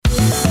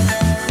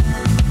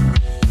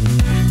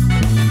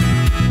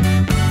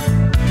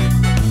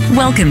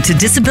Welcome to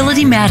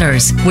Disability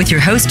Matters with your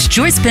host,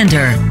 Joyce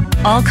Bender.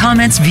 All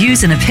comments,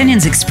 views, and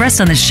opinions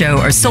expressed on the show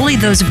are solely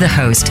those of the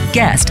host,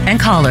 guest, and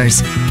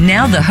callers.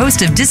 Now, the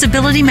host of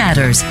Disability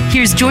Matters,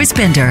 here's Joyce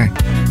Bender.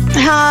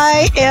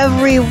 Hi,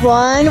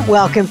 everyone.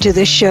 Welcome to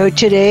the show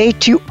today.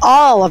 To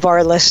all of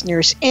our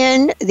listeners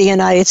in the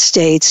United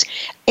States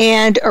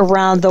and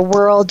around the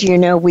world, you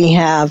know, we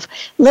have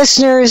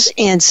listeners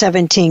in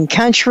 17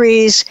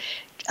 countries,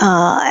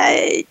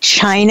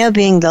 China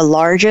being the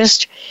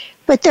largest.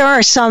 But there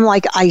are some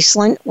like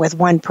Iceland with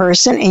one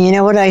person. And you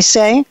know what I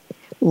say?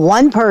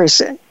 One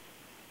person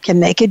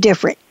can make a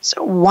difference.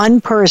 One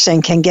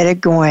person can get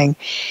it going.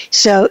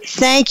 So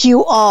thank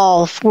you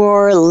all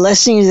for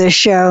listening to the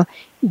show.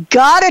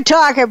 Got to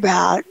talk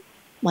about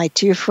my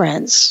two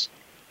friends.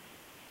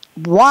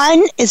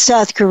 One in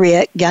South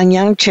Korea,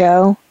 Gangyang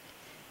Cho,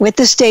 with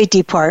the State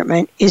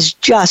Department, is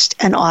just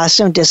an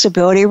awesome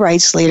disability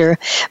rights leader.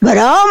 But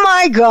oh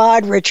my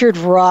God, Richard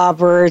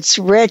Roberts,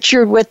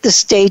 Richard with the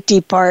State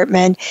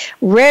Department,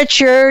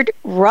 Richard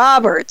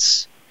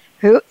Roberts,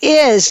 who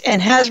is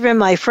and has been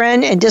my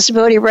friend and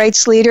disability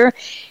rights leader,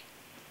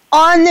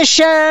 on the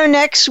show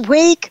next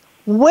week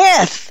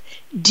with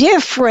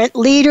different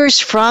leaders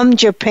from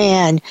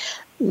Japan.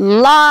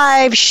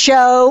 Live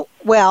show,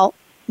 well,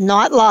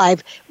 not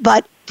live,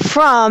 but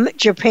from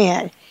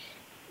Japan.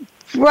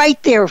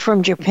 Right there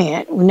from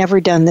Japan. We've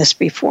never done this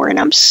before, and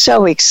I'm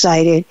so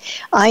excited.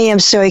 I am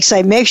so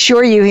excited. Make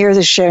sure you hear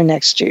the show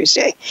next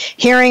Tuesday.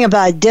 Hearing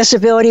about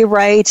disability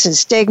rights and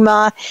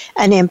stigma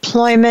and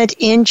employment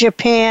in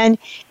Japan.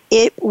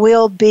 It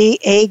will be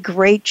a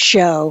great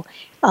show.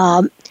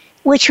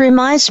 Which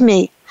reminds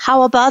me,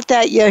 how about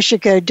that,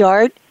 Yoshiko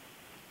Dart?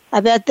 I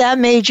bet that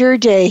made your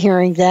day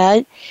hearing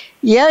that.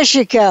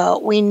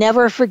 Yoshiko, we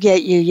never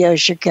forget you,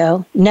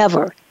 Yoshiko.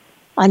 Never.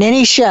 On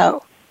any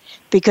show.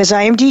 Because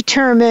I am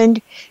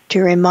determined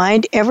to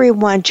remind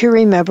everyone to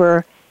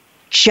remember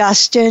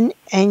Justin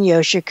and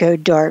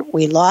Yoshiko Dart.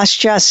 We lost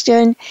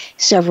Justin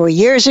several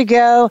years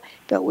ago,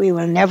 but we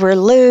will never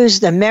lose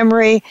the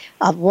memory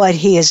of what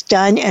he has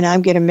done, and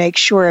I'm going to make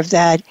sure of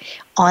that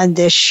on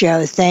this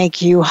show.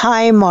 Thank you,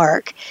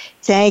 Highmark.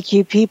 Thank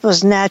you,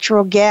 People's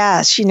Natural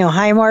Gas. You know,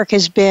 Highmark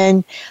has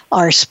been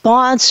our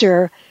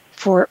sponsor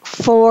for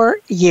 4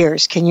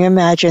 years. Can you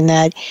imagine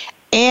that?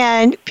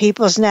 And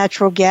People's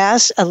Natural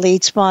Gas, a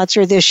lead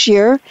sponsor this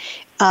year.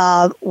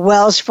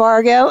 Wells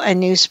Fargo, a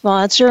new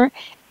sponsor.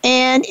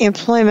 And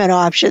Employment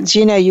Options.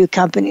 You know, you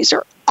companies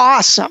are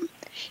awesome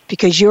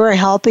because you are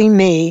helping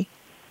me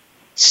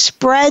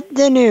spread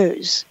the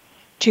news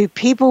to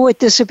people with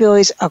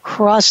disabilities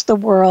across the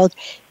world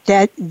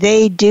that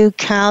they do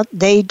count,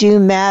 they do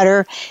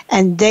matter,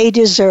 and they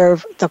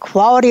deserve the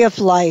quality of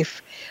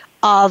life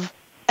of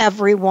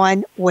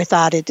everyone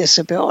without a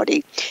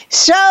disability.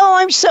 So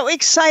I'm so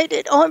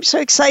excited. I'm so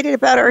excited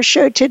about our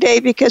show today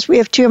because we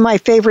have two of my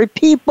favorite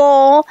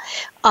people.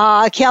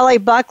 Kelly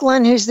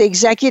Buckland, who's the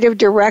Executive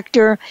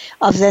Director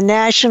of the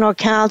National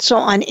Council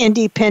on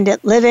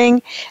Independent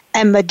Living,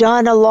 and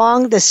Madonna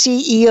Long, the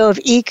CEO of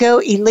Eco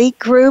Elite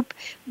Group,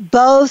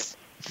 both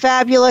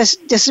fabulous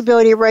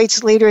disability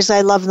rights leaders.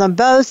 I love them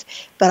both.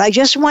 But I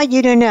just want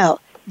you to know,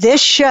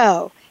 this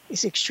show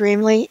is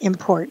extremely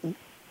important.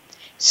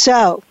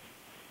 So,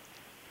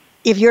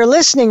 if you're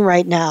listening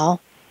right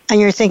now and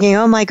you're thinking,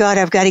 oh my God,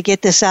 I've got to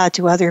get this out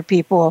to other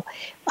people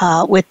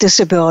with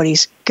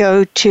disabilities,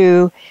 go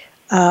to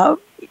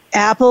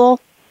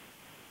Apple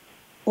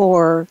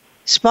or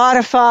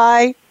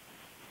Spotify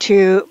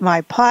to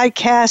my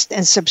podcast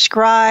and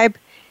subscribe.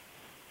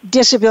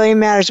 Disability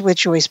Matters with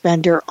Joyce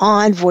Bender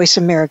on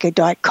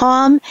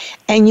voiceamerica.com,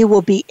 and you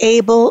will be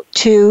able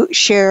to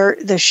share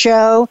the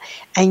show,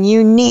 and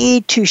you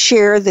need to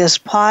share this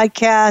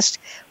podcast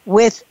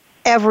with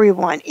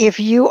everyone. If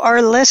you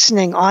are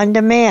listening on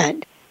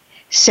demand,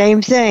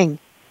 same thing.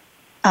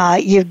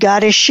 You've got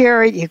to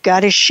share it. You've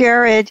got to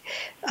share it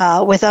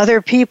with other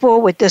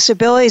people with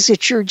disabilities.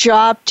 It's your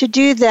job to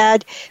do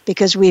that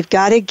because we've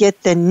got to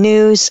get the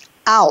news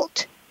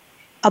out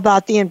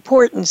about the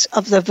importance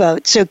of the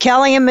vote. So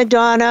Kelly and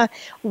Madonna,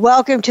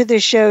 welcome to the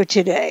show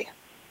today.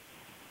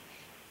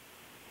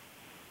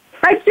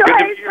 Hi,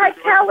 Joyce. Hi,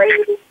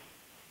 Kelly.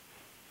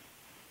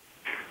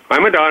 Hi,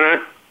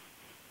 Madonna.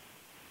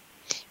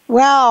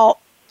 Well,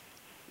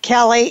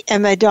 Kelly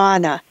and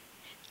Madonna,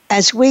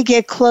 as we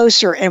get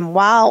closer, and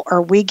wow,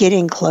 are we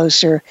getting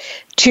closer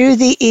to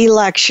the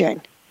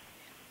election,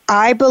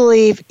 I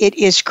believe it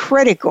is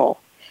critical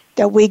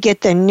that we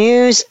get the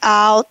news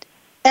out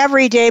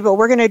every day, but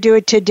we're going to do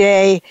it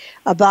today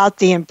about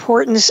the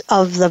importance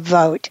of the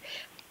vote.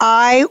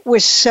 I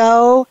was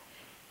so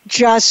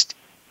just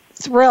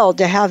thrilled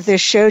to have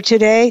this show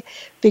today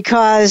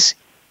because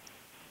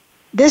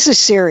this is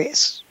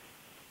serious.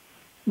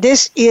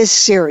 This is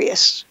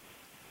serious.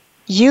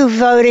 You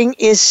voting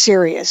is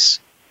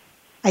serious.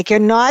 I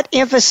cannot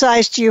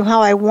emphasize to you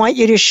how I want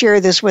you to share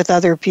this with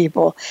other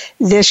people,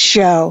 this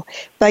show.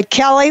 But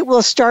Kelly,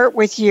 we'll start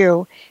with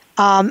you.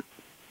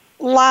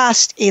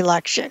 Last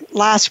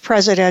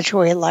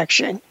presidential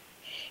election,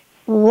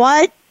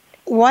 what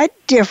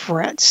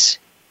difference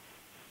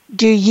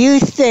do you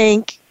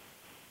think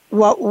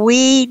what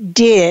we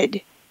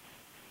did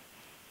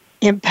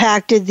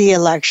impacted the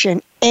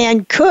election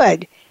and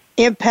could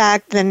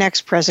impact the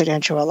next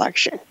presidential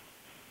election?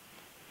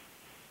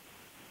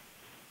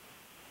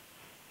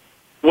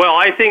 Well,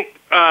 I think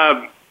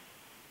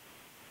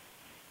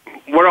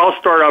what I'll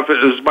start off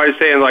is by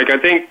saying, I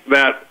think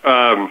that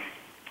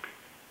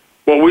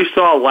what we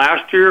saw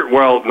last year,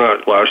 well,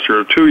 not last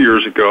year, 2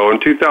 years ago, in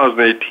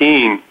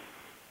 2018,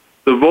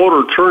 the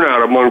voter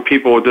turnout among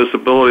people with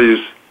disabilities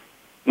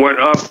went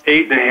up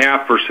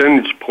 8.5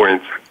 percentage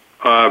points.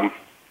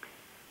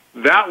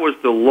 That was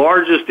the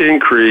largest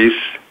increase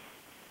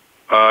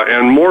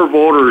and more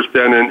voters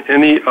than in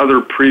any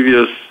other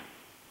previous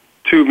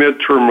 2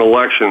 midterm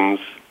elections,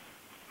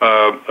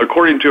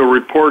 according to a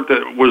report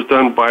that was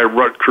done by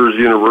Rutgers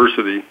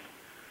University.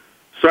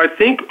 So I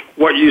think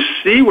what you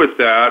see with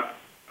that,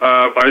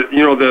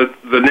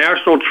 the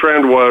national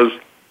trend was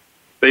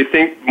they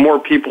think more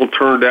people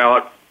turned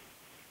out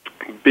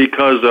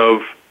because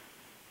of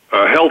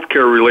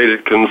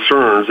healthcare-related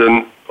concerns,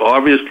 and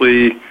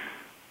obviously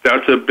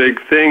that's a big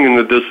thing in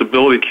the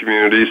disability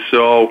community.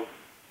 So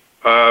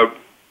I'm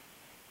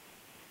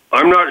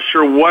not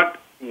sure what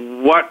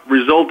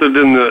resulted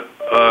in the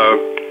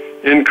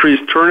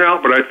increased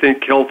turnout, but I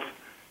think health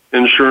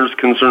insurance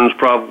concerns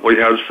probably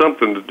had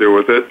something to do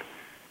with it.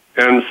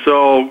 And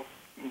so,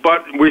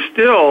 but we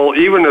still,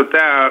 even at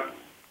that,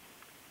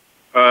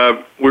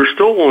 we're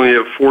still only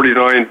at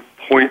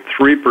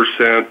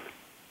 49.3%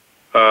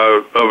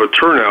 of a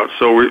turnout.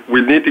 So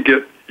we need to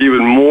get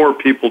even more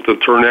people to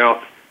turn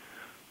out.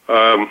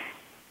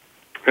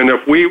 And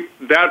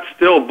that's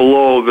still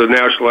below the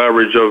national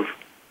average of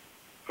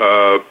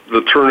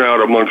the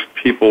turnout amongst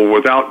people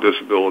without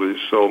disabilities.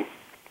 So,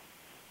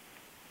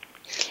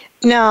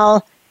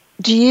 now,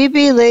 do you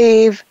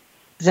believe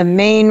the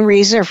main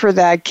reason for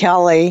that,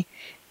 Kelly,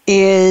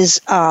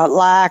 is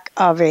lack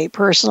of a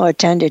personal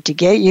attendant to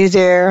get you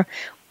there,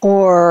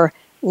 or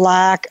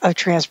lack of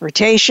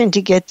transportation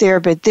to get there?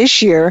 But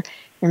this year,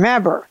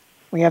 remember,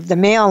 we have the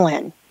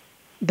mail-in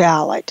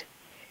ballot.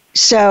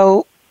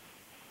 So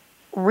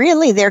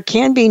really, there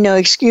can be no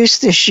excuse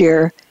this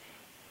year.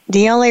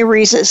 The only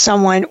reason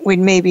someone would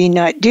maybe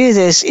not do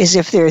this is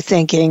if they're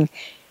thinking,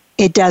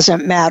 it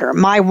doesn't matter.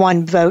 My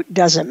one vote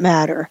doesn't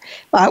matter.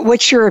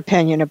 What's your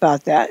opinion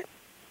about that?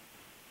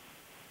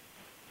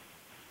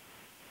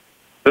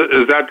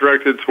 Is that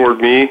directed toward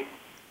me?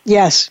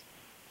 Yes.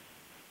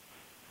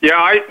 Yeah,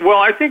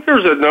 I think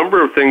there's a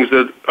number of things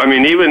that,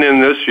 even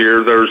in this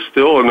year, there's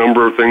still a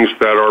number of things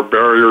that are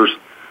barriers.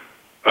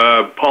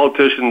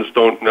 Politicians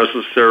don't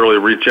necessarily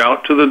reach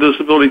out to the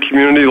disability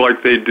community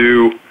like they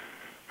do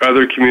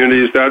other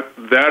communities.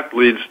 That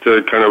leads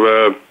to kind of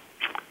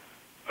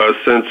a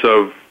sense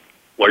of,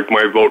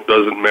 my vote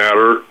doesn't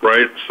matter,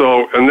 right?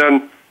 So, and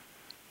then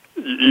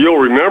you'll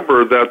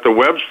remember that the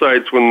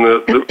websites, when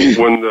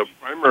the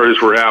primaries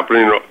were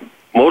happening,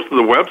 most of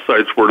the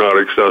websites were not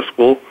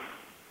accessible.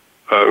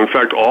 In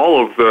fact,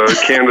 all of the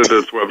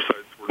candidates'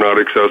 websites were not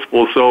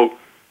accessible. So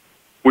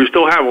we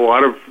still have a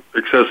lot of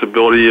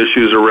accessibility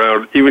issues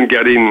around even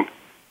getting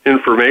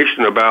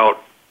information about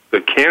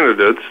the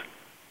candidates.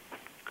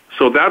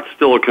 So that's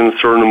still a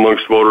concern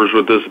amongst voters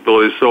with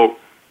disabilities. So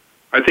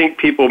I think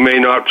people may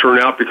not turn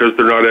out because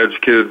they're not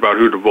educated about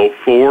who to vote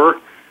for.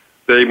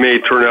 They may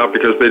turn out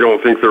because they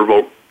don't think their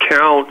vote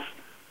counts.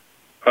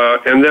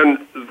 And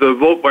then the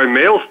vote by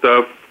mail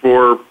stuff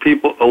for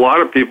a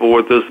lot of people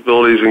with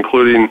disabilities,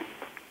 including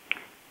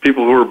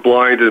people who are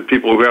blind and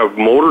people who have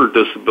motor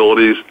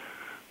disabilities,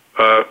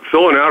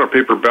 filling out a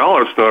paper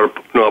ballot is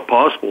not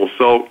possible.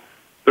 So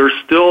there's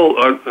still,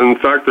 in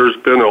fact, there's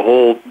been a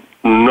whole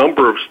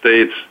number of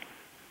states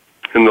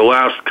in the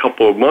last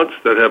couple of months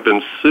that have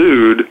been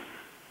sued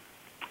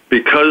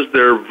because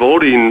their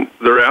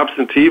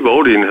absentee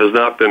voting has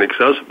not been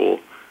accessible.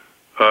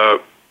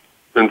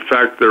 In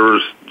fact,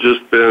 there's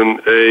just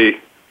been a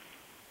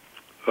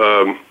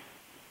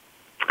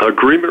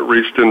agreement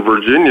reached in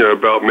Virginia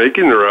about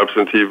making their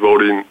absentee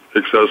voting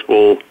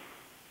accessible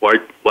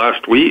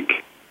last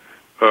week,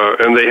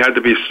 and they had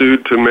to be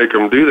sued to make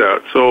them do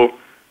that. So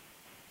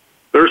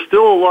there's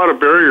still a lot of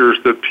barriers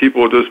that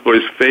people with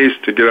disabilities face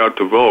to get out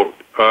to vote,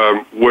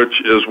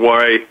 which is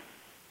why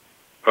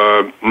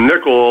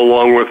NCIL,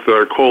 along with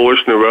a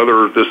coalition of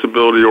other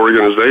disability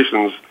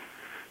organizations,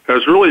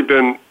 has really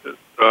been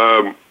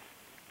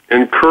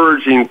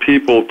encouraging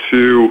people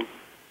to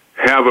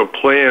have a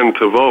plan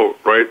to vote,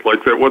 right?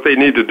 What they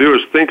need to do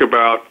is think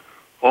about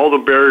all the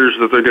barriers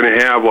that they're going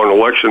to have on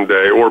Election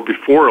Day or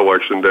before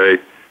Election Day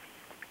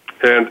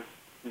and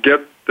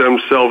get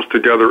themselves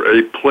together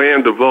a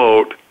plan to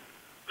vote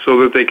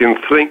so that they can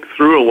think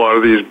through a lot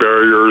of these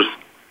barriers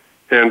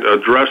and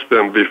address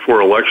them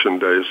before Election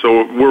Day.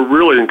 So we're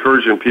really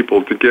encouraging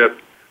people to get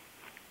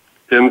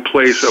in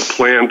place a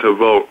plan to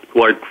vote.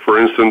 For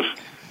instance,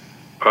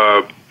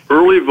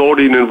 early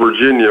voting in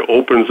Virginia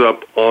opens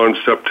up on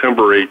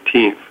September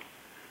 18th,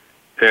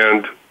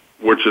 and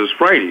which is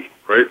Friday,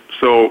 right?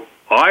 So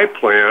my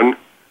plan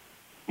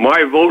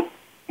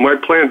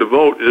to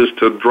vote is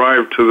to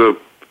drive to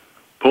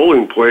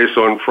polling place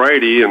on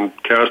Friday and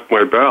cast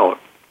my ballot.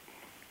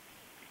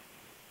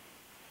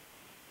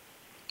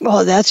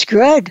 Well, that's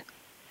good.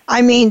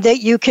 I mean,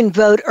 that you can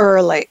vote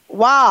early.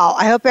 Wow.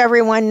 I hope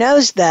everyone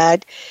knows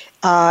that.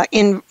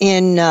 In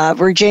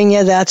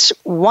Virginia, that's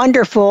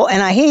wonderful.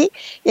 And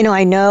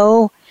I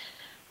know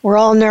we're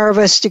all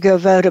nervous to go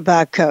vote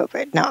about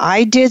COVID. Now,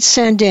 I did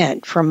send in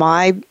for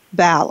my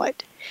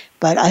ballot,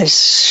 but as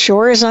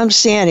sure as I'm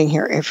sitting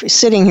here,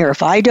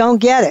 if I don't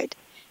get it,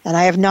 and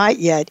I have not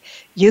yet,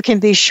 you can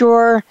be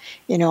sure,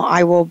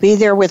 I will be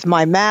there with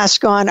my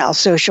mask on. I'll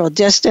social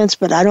distance,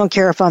 but I don't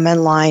care if I'm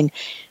in line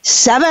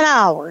 7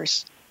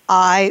 hours.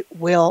 I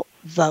will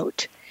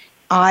vote.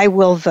 I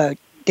will vote.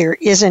 There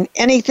isn't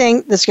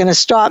anything that's going to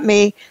stop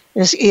me.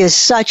 This is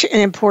such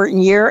an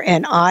important year,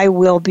 and I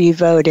will be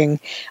voting.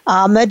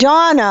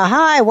 Madonna,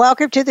 hi,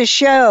 welcome to the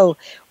show.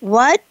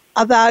 What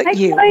about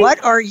you? Joyce.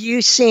 What are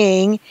you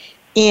seeing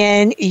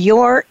in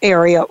your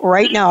area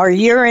right now? Are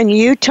you in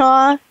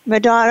Utah,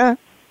 Madonna?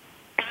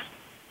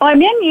 Well,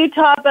 I'm in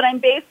Utah, but I'm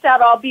based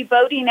out. I'll be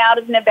voting out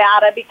of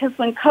Nevada because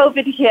when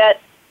COVID hit,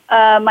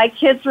 my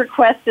kids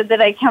requested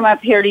that I come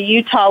up here to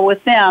Utah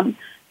with them.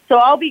 So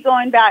I'll be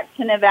going back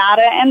to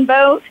Nevada and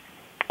vote.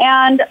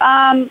 And,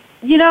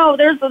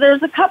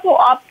 there's a couple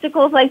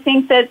obstacles, I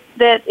think, that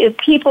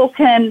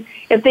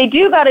if they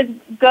do got to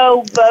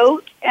go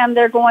vote and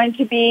they're going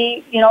to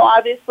be,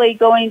 obviously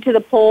going to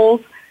the polls,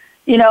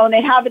 and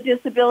they have a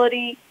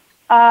disability,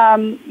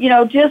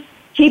 just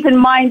keep in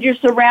mind your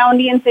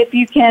surroundings. If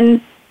you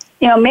can,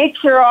 make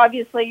sure,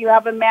 obviously, you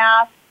have a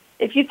mask.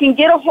 If you can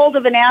get a hold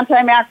of an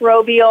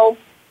antimicrobial,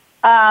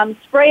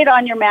 spray it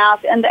on your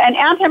mask. And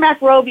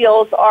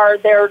antimicrobials are,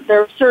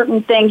 they're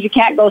certain things. You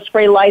can't go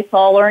spray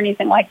Lysol or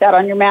anything like that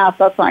on your mask.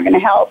 That's not going to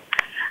help.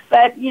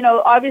 But,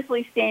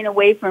 obviously staying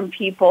away from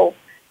people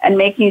and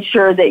making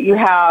sure that you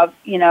have,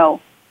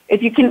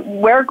 if you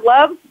can wear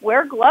gloves.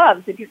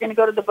 If you're going to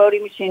go to the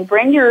voting machine,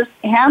 bring your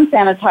hand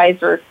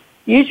sanitizer.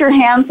 Use your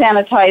hand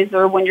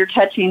sanitizer when you're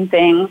touching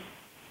things.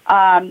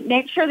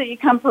 Make sure that you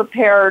come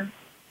prepared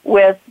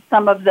with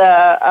some of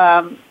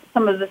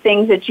the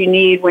things that you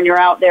need when you're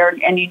out there,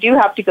 and you do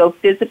have to go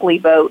physically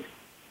vote.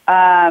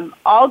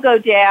 I'll go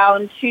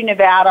down to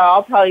Nevada.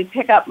 I'll probably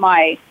pick up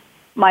my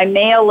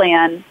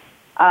mail-in,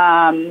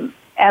 and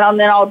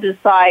then I'll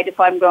decide if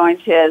I'm going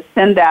to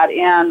send that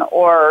in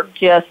or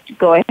just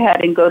go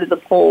ahead and go to the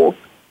polls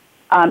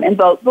and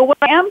vote. But what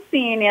I am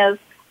seeing is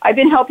I've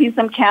been helping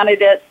some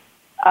candidates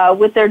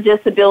with their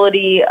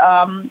disability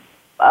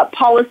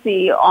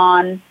policy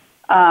on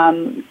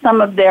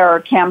some of their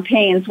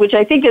campaigns, which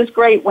I think is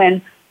great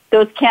when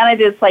those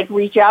candidates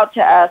reach out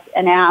to us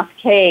and ask,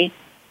 hey,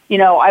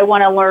 I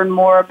want to learn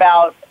more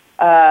about,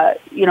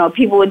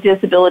 people with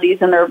disabilities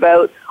and their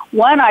vote.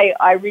 One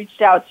I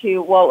reached out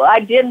to, well, I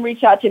didn't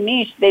reach out to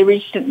me. I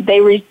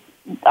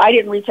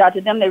didn't reach out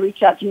to them. They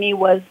reached out to me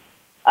was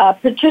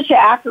Patricia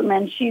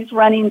Ackerman. She's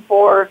running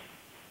for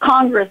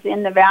Congress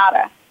in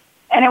Nevada.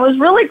 And it was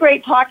really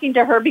great talking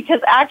to her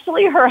because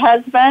actually her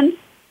husband,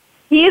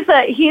 he's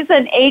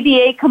an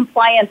ADA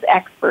compliance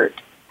expert.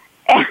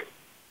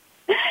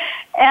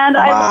 And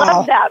wow. I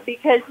love that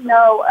because,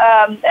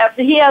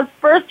 he has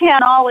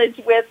firsthand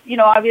knowledge with,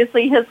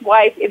 obviously his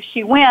wife if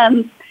she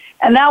wins.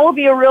 And that will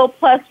be a real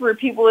plus for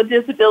people with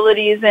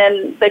disabilities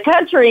in the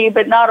country,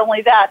 but not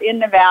only that, in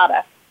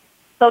Nevada.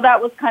 So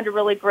that was kind of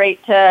really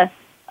great to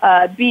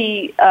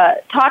be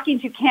talking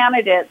to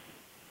candidates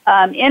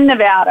in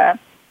Nevada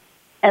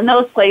and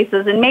those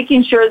places and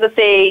making sure that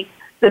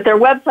their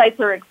websites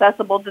are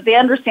accessible, that they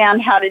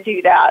understand how to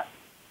do that.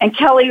 And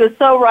Kelly was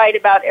so right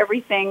about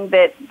everything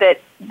that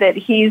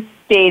he's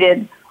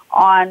stated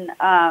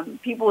on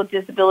people with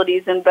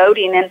disabilities and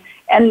voting.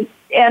 And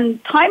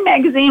Time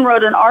Magazine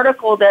wrote an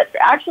article that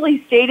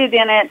actually stated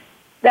in it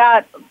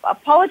that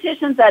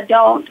politicians that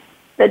don't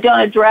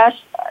address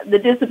the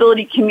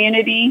disability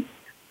community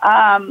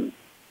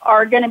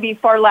are going to be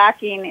far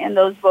lacking in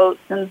those votes.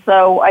 And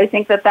so I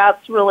think that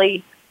that's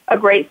really a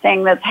great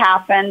thing that's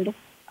happened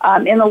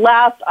in the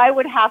last, I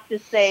would have to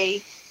say,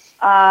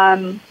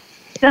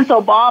 since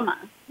Obama.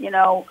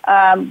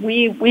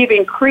 We've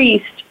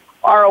increased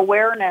our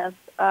awareness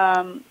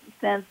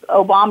since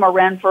Obama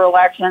ran for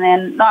election,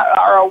 and not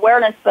our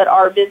awareness, but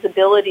our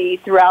visibility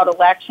throughout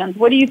elections.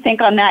 What do you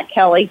think on that,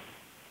 Kelly?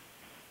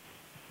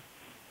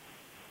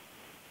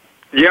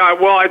 Yeah,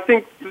 well, I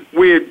think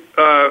we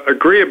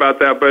agree about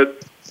that,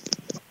 but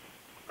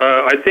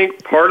I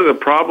think part of the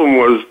problem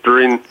was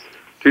during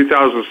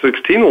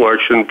 2016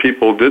 election,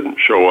 people didn't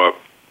show up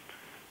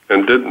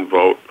and didn't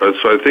vote. So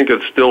I think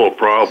it's still a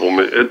problem.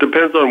 It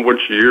depends on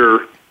which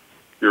year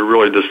you're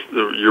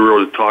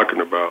really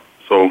talking about.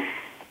 So.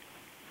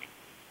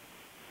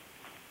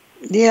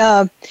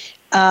 Yeah,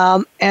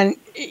 and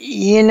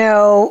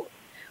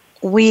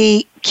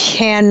we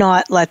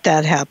cannot let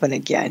that happen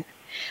again.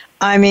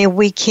 I mean,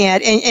 we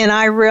can't, and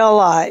I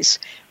realize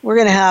we're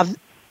going to have,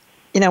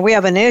 we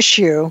have an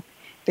issue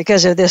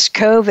because of this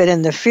COVID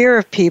and the fear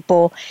of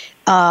people.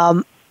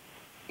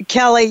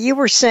 Kelly, you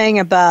were saying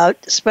about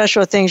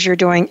special things you're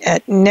doing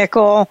at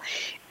Nickel,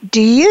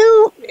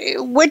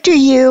 what do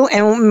you,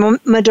 and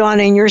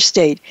Madonna in your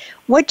state,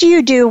 what do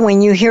you do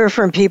when you hear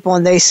from people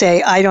and they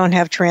say, I don't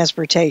have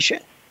transportation?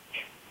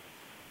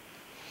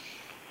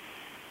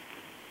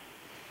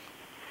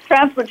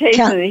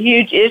 Transportation is a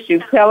huge issue.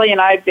 Kelly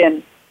and I have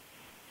been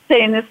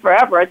saying this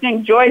forever. I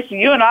think, Joyce,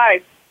 you and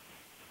I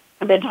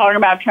have been talking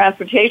about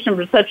transportation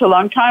for such a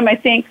long time. I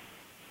think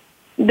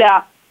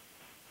that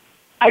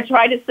I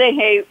try to say,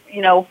 hey,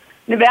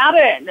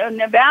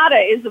 Nevada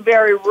is a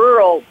very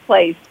rural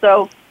place.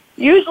 So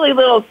usually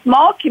little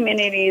small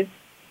communities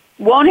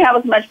won't have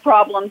as much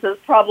problems as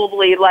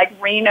probably like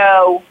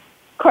Reno,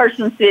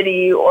 Carson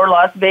City, or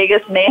Las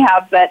Vegas may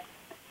have, but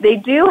they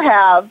do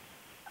have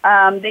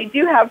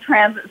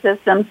transit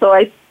systems.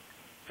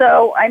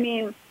 So I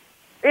mean,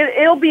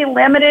 it'll be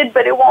limited,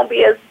 but it won't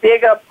be as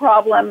big a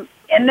problem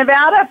in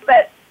Nevada.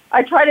 But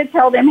I try to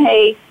tell them,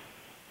 hey,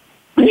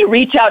 when you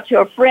reach out to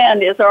a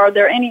friend, are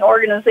there any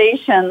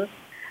organizations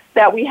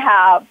that we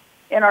have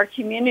in our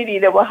community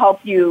that will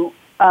help you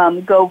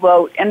go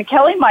vote? And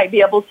Kelly might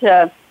be able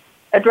to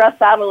address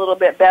that a little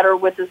bit better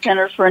with the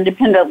Centers for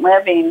Independent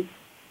Living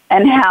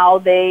and how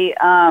they,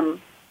 how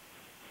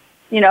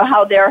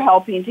they're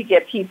helping to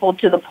get people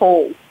to the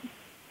polls.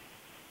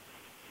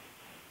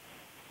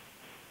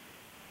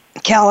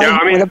 Kelly,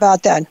 what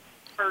about that?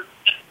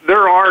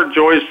 There are,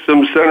 Joyce,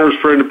 some Centers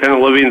for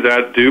Independent Living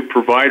that do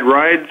provide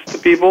rides to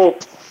people.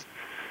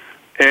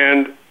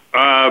 And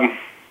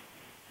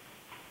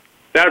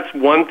that's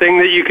one thing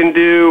that you can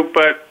do,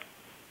 but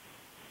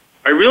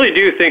I really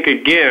do think,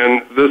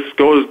 again, this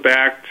goes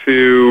back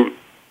to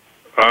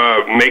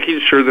making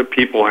sure that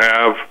people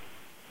have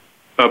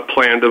a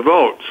plan to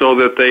vote so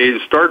that they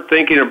start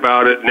thinking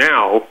about it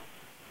now.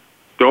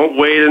 Don't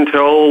wait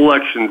until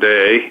Election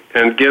Day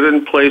and get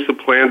in place a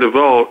plan to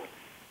vote,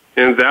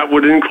 and that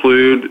would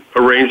include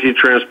arranging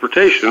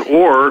transportation.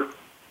 Or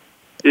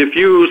if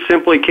you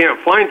simply can't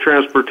find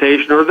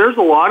transportation, or there's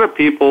a lot of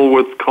people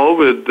with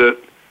COVID that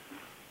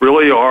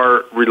really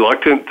are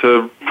reluctant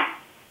to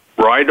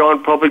ride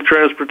on public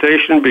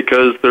transportation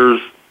because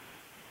there's,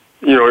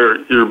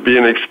 you're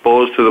being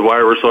exposed to the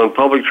virus on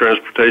public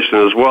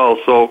transportation as well.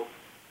 So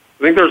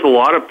I think there's a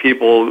lot of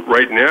people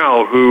right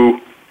now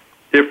who,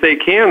 if they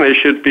can, they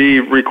should be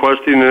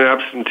requesting an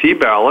absentee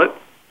ballot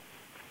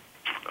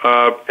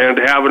and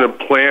having a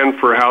plan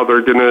for how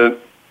they're going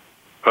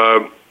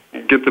to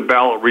get the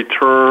ballot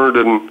returned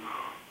and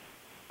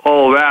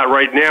all of that.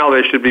 Right now,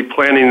 they should be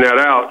planning that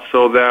out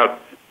so that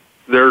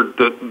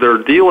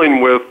they're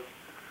dealing with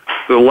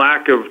the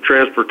lack of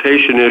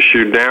transportation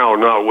issue now,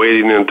 not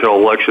waiting until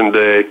Election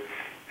Day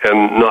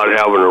and not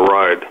having a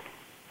ride.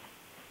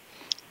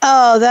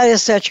 Oh, that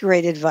is such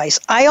great advice.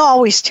 I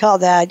always tell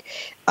that,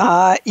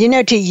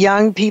 to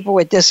young people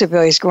with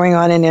disabilities going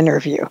on an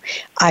interview.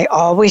 I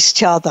always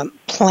tell them,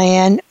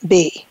 Plan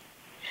B.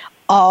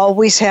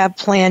 Always have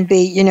Plan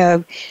B.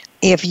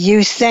 If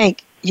you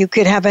think you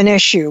could have an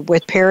issue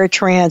with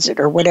paratransit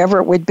or whatever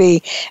it would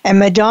be. And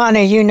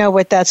Madonna, you know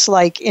what that's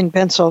like in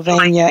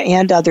Pennsylvania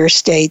and other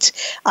states.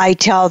 I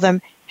tell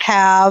them,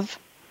 have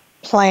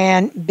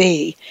Plan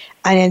B.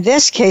 And in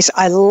this case,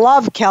 I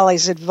love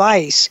Kelly's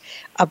advice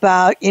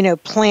about,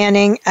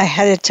 planning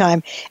ahead of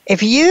time.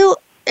 If you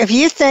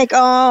think,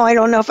 I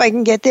don't know if I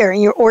can get there,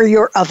 or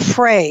you're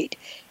afraid,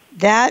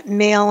 that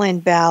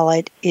mail-in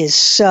ballot is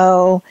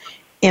so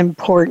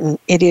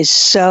important. It is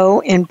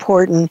so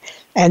important.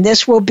 And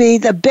this will be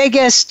the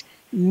biggest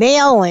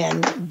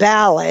mail-in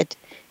ballot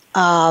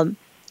of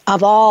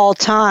all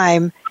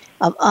time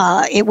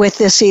with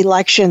this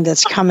election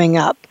that's coming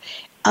up.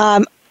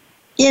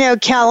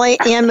 Kelly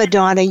and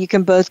Madonna, you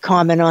can both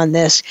comment on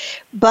this,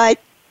 but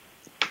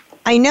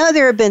I know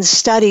there have been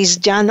studies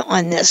done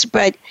on this,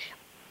 but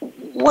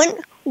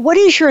what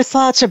is your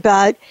thoughts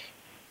about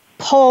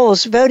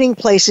polls, voting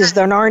places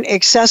that aren't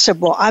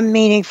accessible? I'm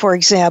meaning, for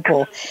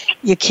example,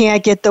 you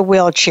can't get the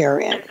wheelchair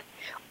in,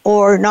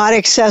 or not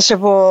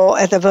accessible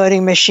at the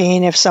voting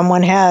machine if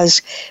someone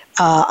has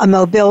a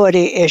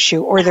mobility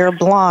issue or they're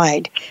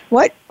blind.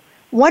 What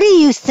do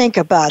you think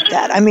about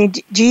that? I mean,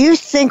 do you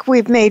think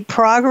we've made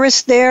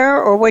progress there,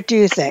 or what do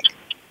you think?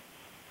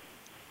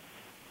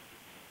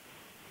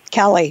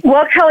 Kelly.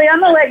 Well, Kelly,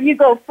 I'm going to let you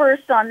go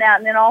first on that,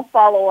 and then I'll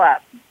follow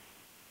up.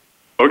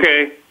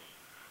 Okay.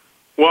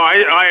 Well,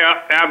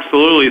 I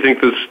absolutely think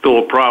this is still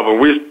a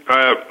problem.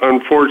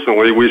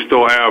 Unfortunately, we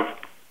still have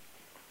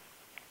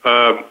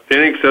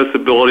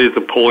inaccessibility at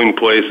the polling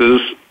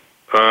places,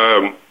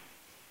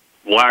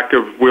 lack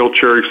of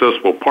wheelchair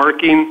accessible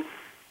parking,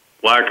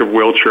 lack of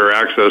wheelchair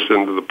access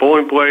into the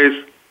polling place,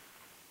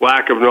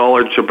 lack of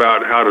knowledge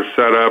about how to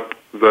set up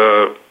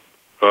the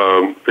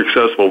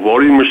accessible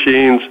voting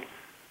machines.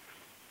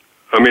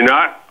 I mean,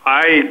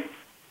 I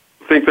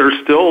think there's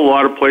still a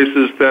lot of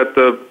places that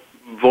the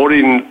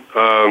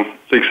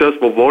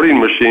accessible voting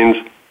machines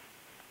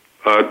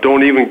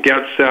don't even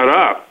get set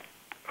up.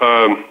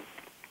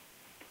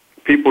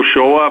 People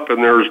show up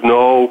and there's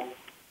no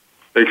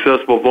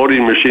accessible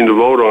voting machine to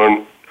vote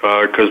on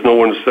because no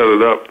one set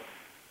it up.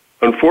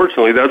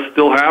 Unfortunately, that's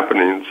still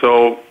happening.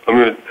 So, I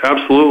mean,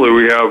 absolutely,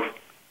 we have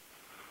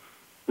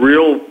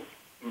real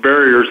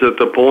barriers at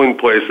the polling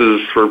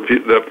places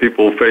that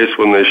people face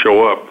when they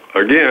show up.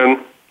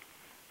 Again,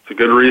 it's a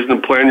good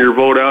reason to plan your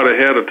vote out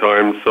ahead of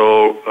time.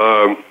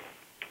 So,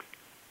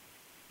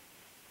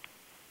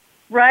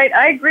 right,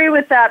 I agree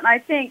with that, and I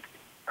think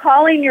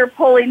calling your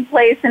polling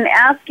place and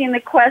asking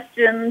the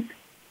questions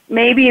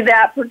maybe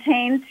that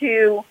pertain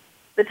to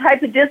the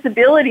type of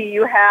disability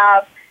you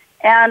have,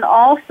 and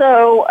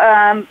also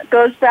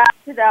goes back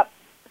to that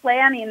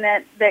planning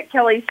that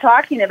Kelly's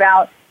talking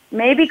about.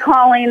 Maybe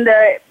calling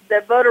the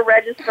voter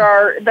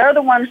registrar. They're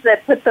the ones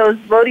that put those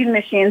voting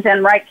machines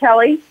in, right,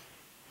 Kelly?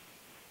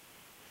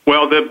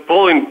 Well,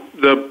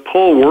 the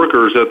poll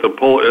workers at the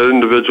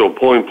individual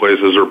polling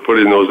places are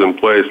putting those in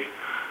place.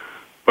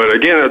 But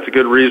again, that's a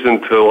good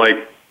reason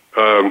to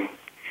a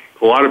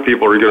lot of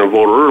people are going to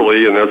vote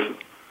early, and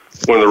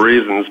that's one of the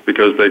reasons,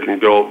 because they can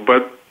go.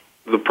 But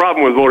the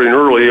problem with voting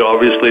early,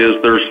 obviously,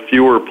 is there's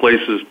fewer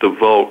places to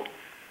vote,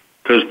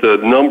 because the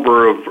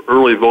number of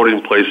early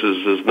voting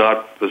places is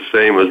not the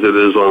same as it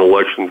is on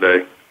Election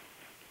Day.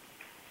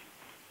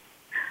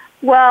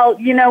 Well,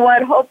 you know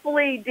what?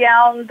 Hopefully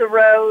down the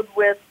road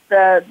with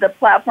the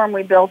platform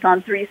we built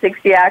on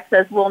 360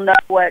 Access, we'll know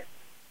what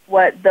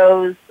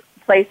those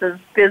places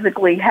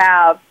physically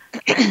have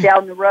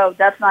down the road.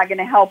 That's not going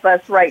to help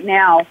us right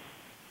now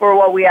for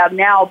what we have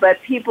now.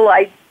 But people,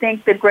 I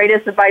think the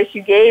greatest advice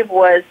you gave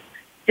was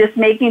just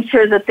making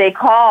sure that they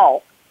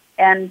call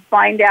and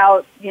find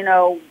out,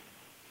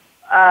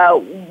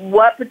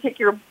 what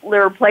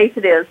particular place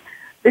it is.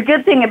 The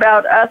good thing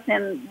about us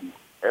in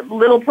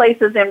little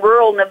places in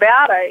rural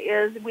Nevada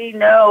is we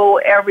know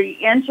every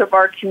inch of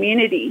our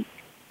community.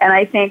 And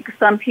I think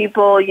some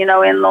people, in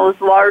those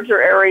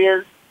larger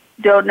areas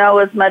don't know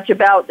as much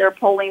about their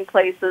polling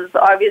places.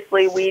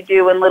 Obviously, we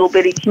do in little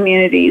bitty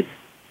communities.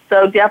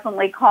 So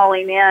definitely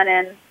calling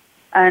in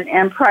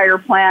and prior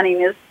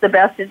planning is the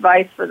best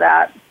advice for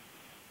that.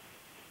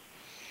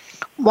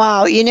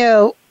 Wow,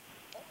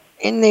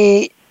 in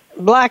the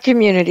Black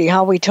community,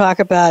 how we talk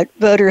about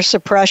voter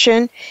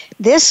suppression,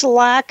 this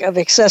lack of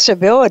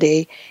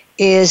accessibility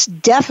is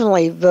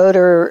definitely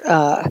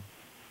voter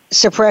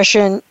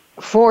suppression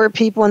for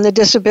people in the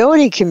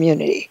disability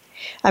community.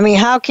 I mean,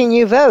 how can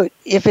you vote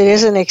if it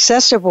isn't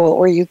accessible,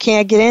 or you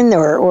can't get in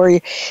there, or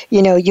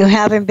you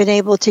haven't been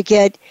able to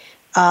get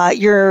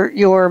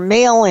your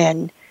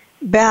mail-in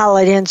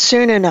ballot in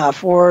soon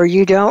enough, or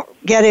you don't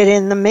get it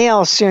in the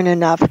mail soon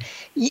enough?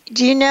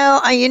 Do you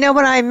know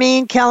what I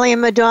mean, Kelly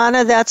and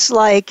Madonna? That's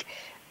like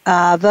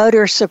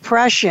voter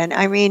suppression.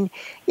 I mean,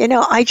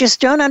 I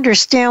just don't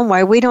understand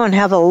why we don't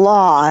have a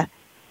law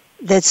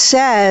that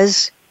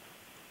says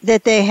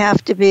that they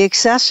have to be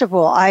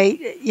accessible. I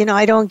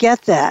don't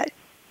get that.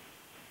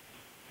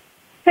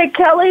 Hey,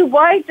 Kelly,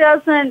 how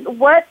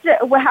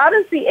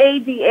does the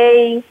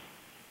ADA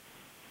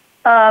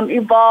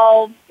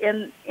evolve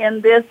in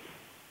this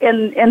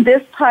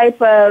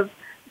type of,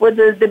 with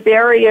the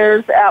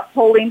barriers at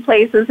polling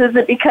places? Is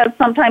it because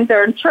sometimes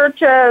they're in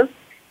churches?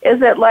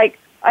 Is it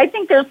I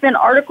think there's been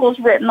articles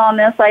written on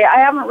this. I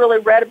haven't really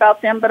read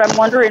about them, but I'm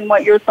wondering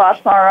what your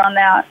thoughts are on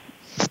that.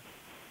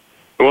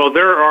 Well,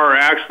 there are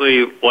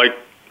actually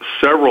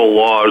several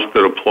laws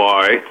that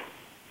apply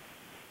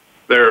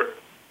there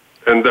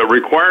and that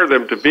require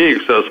them to be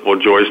accessible,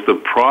 Joyce. The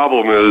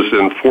problem is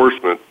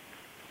enforcement.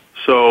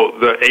 So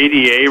the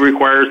ADA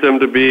requires them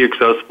to be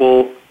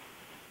accessible.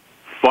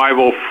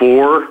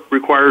 504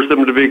 requires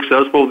them to be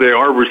accessible. They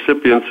are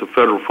recipients of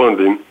federal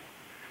funding.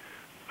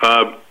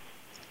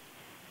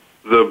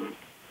 The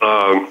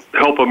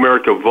Help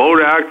America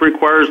Vote Act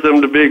requires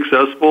them to be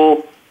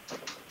accessible.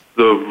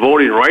 The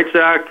Voting Rights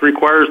Act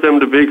requires them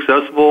to be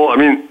accessible. I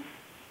mean,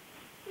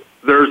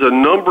 there's a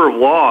number of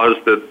laws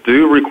that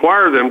do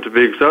require them to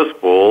be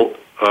accessible.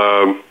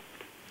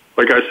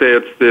 Like I say,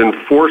 it's the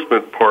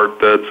enforcement part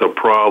that's a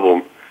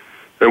problem.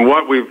 And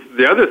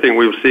the other thing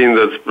we've seen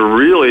that's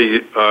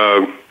really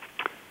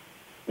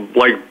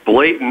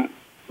blatant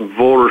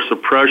voter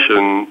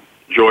suppression,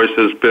 Joyce,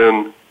 has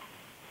been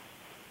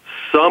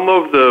some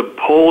of the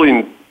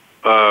polling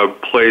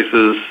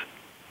places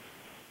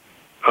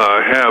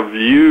have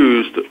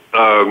used,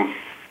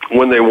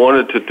 when they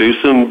wanted to do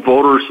some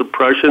voter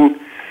suppression,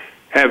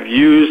 have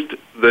used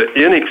the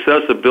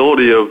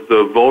inaccessibility of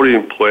the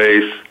voting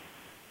place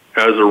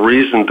as a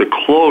reason to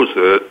close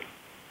it,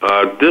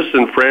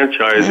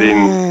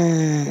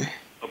 disenfranchising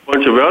a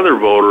bunch of other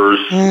voters.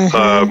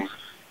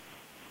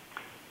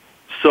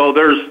 So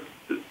there's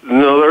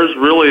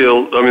really,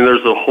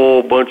 there's a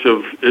whole bunch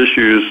of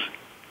issues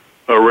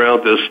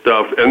around this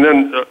stuff. And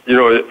then,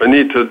 I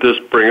need to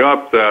just bring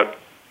up that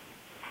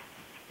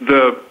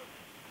the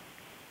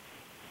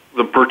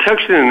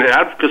protection and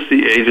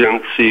advocacy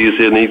agencies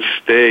in each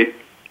state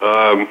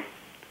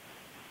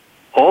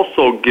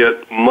also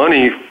get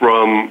money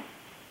from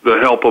the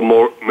Help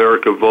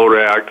America Vote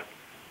Act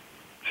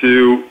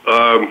to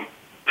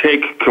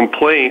take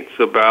complaints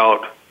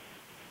about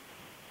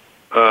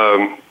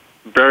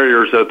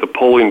barriers at the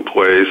polling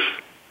place.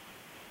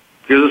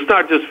 Because it's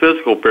not just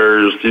physical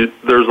barriers.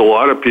 There's a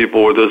lot of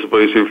people with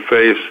disabilities who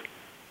face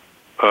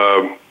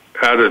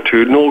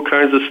attitudinal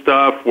kinds of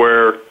stuff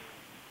where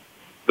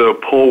the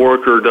poll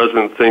worker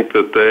doesn't think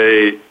that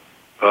they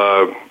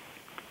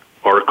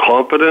are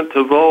competent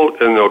to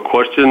vote, and they'll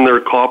question their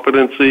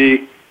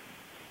competency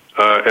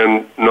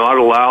and not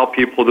allow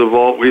people to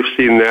vote. We've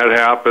seen that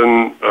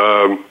happen.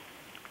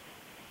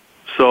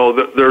 So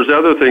there's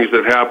other things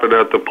that happen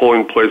at the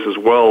polling place as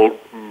well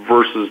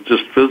versus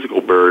just physical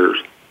barriers.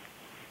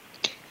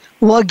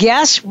 Well,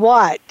 guess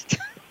what?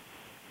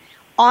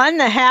 On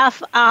the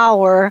half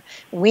hour,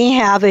 we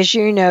have, as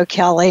you know,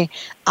 Kelly,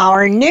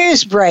 our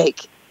news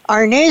break.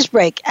 Our news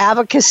break,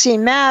 Advocacy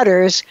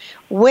Matters,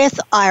 with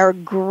our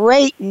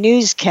great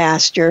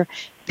newscaster,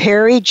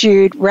 Perry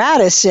Jude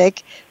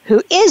Radisick,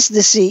 who is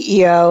the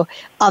CEO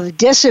of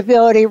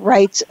Disability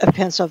Rights of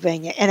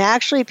Pennsylvania. And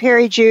actually,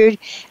 Perry Jude,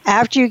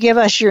 after you give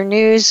us your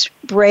news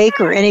break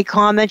or any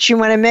comments you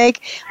want to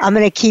make, I'm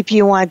going to keep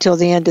you on till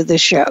the end of the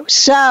show.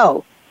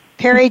 So,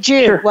 Perry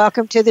Jude, sure.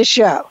 Welcome to the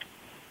show.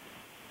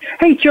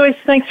 Hey, Joyce,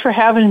 thanks for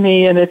having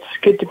me, and it's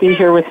good to be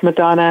here with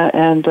Madonna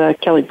and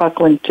Kelly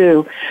Buckland,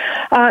 too.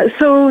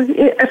 So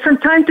from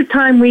time to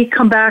time, we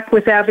come back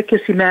with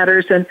Advocacy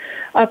Matters and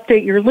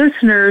update your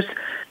listeners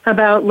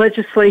about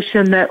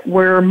legislation that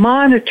we're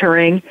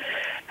monitoring.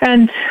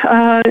 And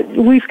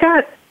we've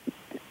got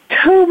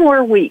 2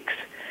 more weeks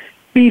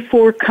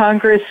before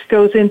Congress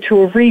goes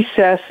into a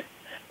recess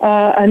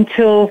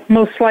until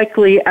most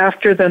likely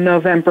after the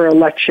November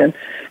election.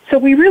 So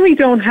we really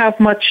don't have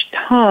much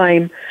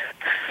time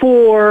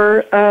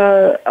for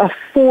a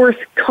 4th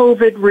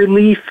COVID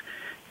relief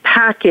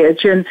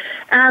package. And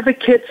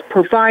advocates,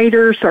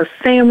 providers, our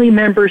family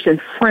members and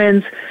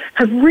friends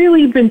have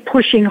really been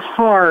pushing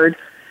hard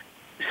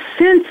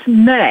since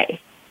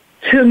May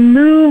to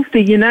move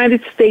the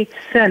United States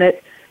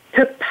Senate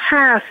to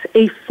pass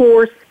a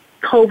 4th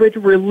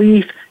COVID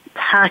relief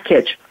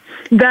package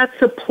that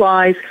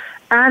supplies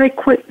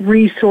adequate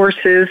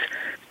resources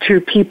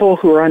to people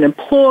who are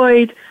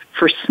unemployed,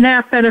 for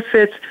SNAP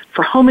benefits,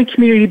 for home and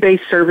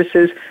community-based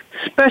services,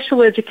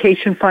 special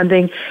education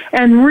funding,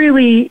 and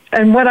really,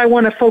 and what I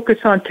want to focus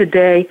on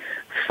today,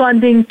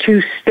 funding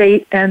to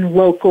state and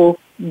local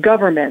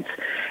governments.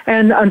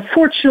 And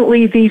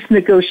unfortunately, these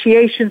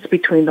negotiations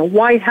between the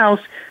White House,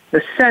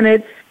 the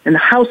Senate, and the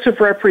House of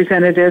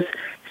Representatives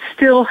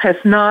still has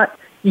not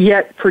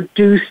yet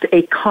produced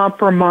a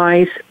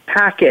compromise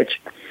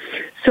package.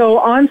 So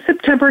on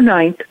September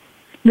 9th,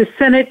 the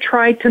Senate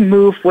tried to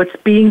move what's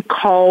being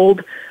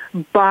called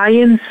by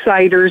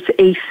insiders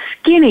a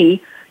skinny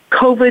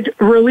COVID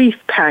relief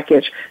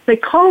package. They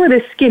call it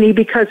a skinny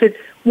because it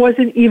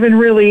wasn't even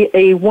really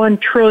a $1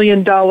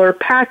 trillion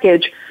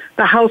package.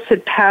 The House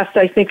had passed,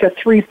 I think, a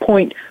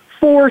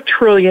 $3.4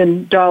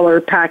 trillion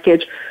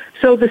package.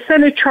 So the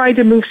Senate tried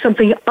to move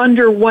something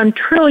under $1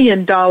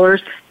 trillion,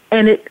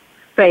 and it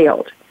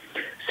failed.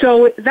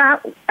 So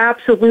that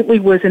absolutely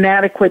was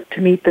inadequate to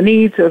meet the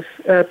needs of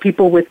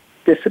people with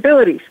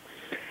disabilities.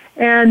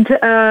 And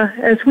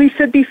as we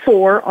said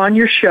before on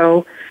your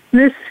show,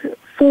 this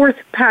 4th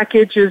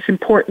package is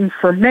important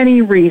for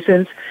many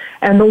reasons,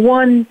 and the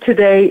one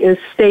today is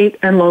state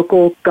and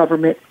local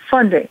government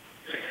funding.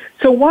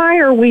 So why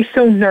are we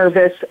so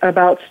nervous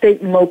about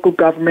state and local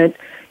government?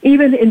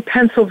 Even in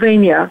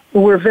Pennsylvania,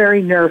 we're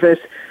very nervous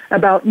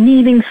about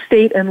needing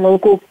state and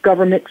local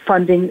government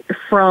funding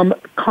from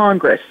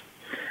Congress.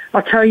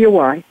 I'll tell you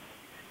why.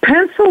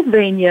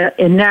 Pennsylvania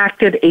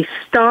enacted a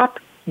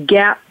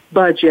stopgap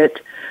budget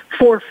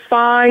for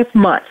 5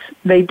 months.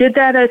 They did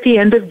that at the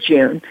end of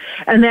June,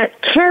 and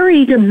that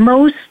carried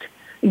most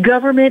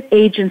government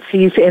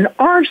agencies in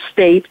our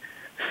state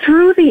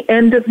through the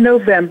end of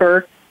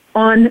November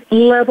on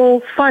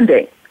level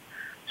funding.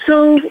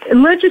 So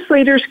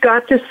legislators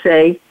got to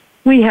say,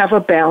 we have a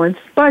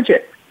balanced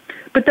budget.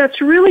 But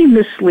that's really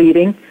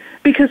misleading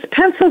because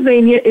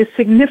Pennsylvania is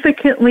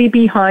significantly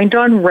behind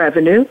on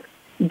revenue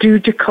due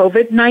to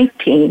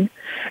COVID-19,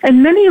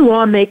 and many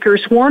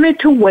lawmakers wanted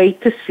to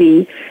wait to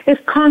see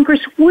if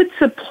Congress would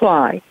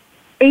supply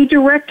a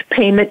direct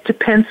payment to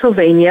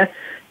Pennsylvania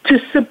to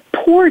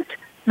support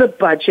the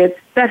budget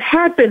that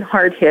had been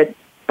hard hit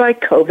by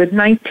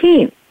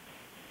COVID-19.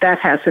 That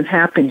hasn't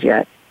happened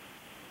yet.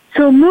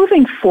 So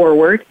moving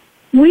forward,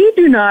 we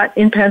do not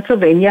in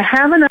Pennsylvania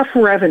have enough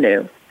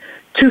revenue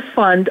to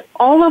fund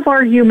all of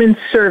our human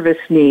service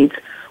needs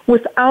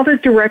without a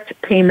direct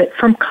payment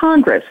from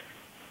Congress.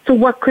 So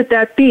what could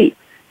that be?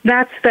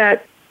 That's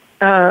that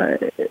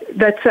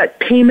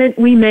payment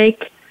we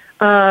make.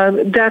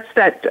 That's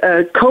that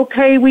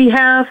copay we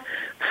have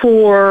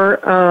for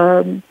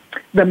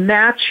the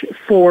match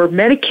for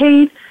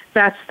Medicaid.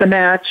 That's the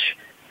match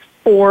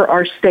for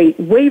our state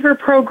waiver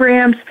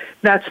programs.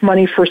 That's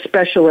money for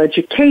special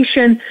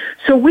education.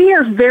 So we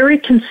are very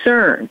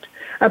concerned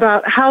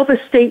about how the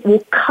state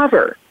will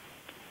cover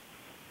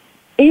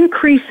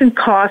increase in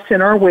costs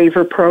in our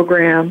waiver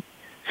program,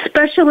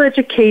 special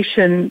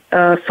education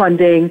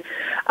funding,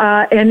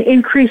 and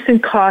increase in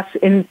costs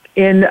in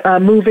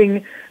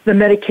moving the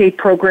Medicaid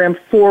program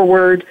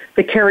forward,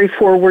 the carry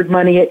forward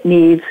money it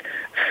needs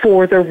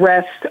for the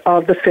rest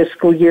of the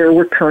fiscal year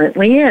we're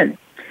currently in.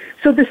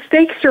 So the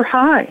stakes are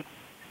high.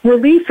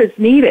 relief is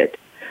needed.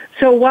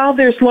 So while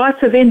there's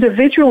lots of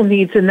individual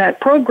needs in that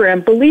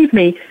program, believe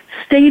me,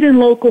 state and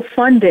local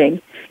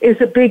funding is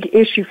a big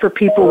issue for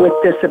people with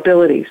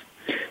disabilities.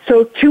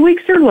 So 2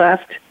 weeks are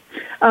left,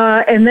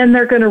 and then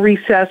they're going to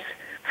recess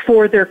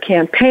for their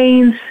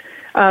campaigns,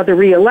 the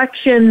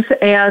re-elections,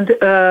 and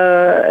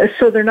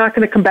so they're not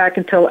going to come back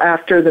until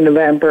after the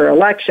November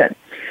election.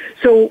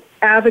 So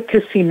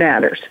advocacy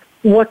matters.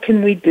 What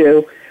can we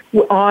do?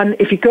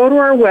 If you go to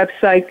our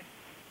website,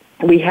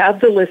 we have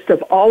the list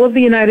of all of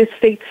the United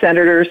States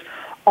senators,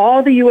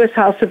 all the U.S.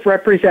 House of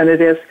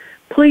Representatives.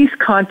 Please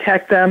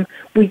contact them.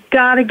 We've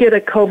got to get a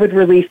COVID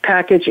relief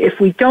package.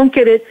 If we don't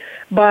get it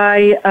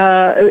by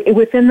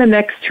within the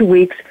next 2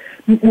 weeks,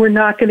 we're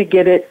not going to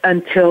get it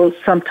until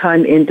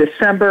sometime in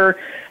December.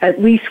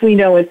 At least we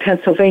know in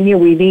Pennsylvania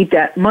we need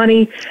that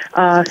money.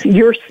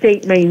 Your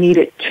state may need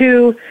it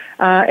too.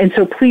 And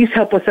so please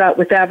help us out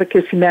with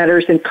Advocacy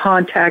Matters and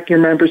contact your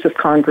members of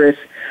Congress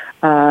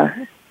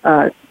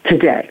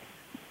today.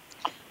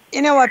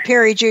 You know what,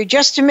 Perry Jude,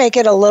 just to make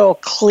it a little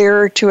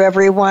clearer to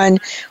everyone,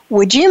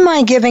 would you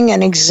mind giving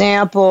an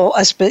example,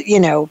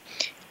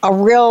 a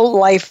real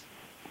life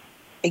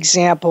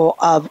example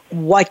of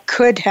what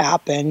could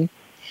happen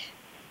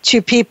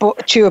to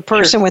a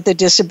person with a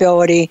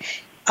disability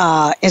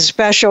in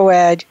special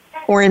ed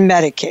or in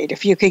Medicaid,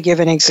 if you could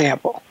give an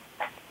example?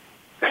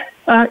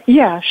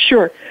 Yeah,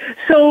 sure.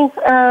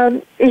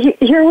 So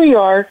here we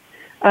are,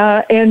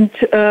 and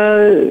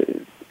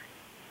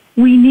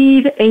we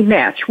need a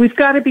match. We've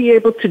got to be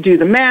able to do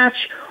the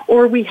match,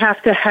 or we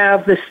have to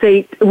have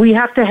we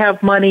have to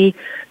have money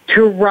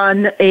to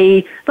run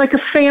a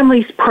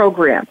families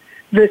program.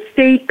 The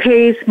state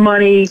pays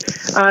money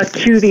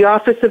to the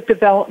Office of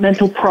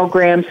Developmental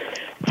Programs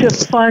to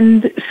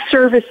fund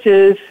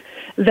services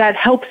that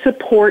help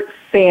support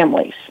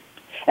families.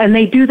 And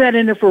they do that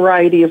in a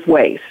variety of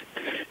ways.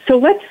 So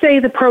let's say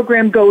the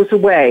program goes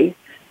away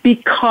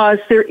because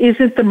there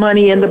isn't the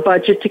money in the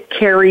budget to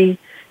carry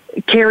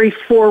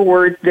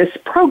forward this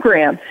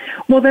program.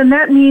 Well, then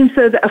that means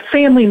that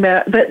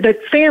that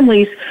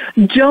families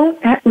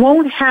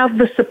won't have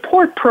the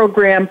support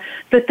program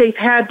that they've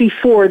had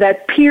before,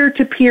 that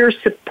peer-to-peer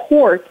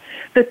support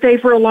that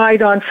they've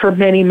relied on for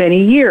many,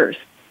 many years.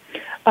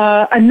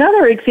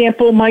 Another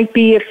example might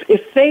be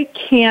if they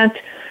can't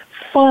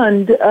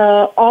fund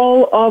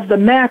all of the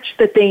match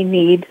that they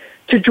need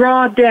to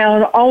draw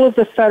down all of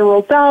the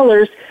federal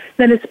dollars,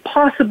 then it's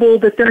possible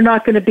that they're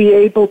not going to be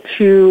able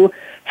to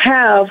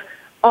have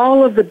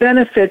all of the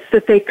benefits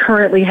that they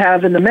currently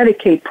have in the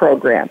Medicaid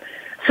program.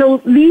 So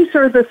these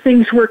are the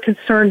things we're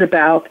concerned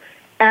about.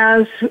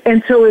 And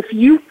so if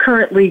you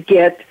currently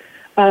get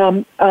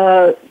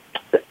a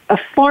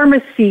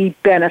pharmacy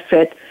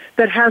benefit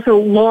that has a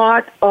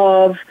lot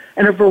of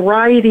and a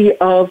variety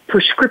of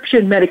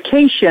prescription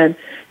medication,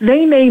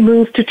 they may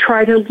move to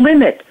try to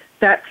limit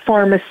that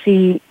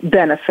pharmacy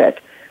benefit.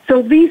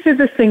 So these are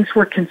the things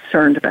we're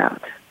concerned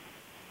about.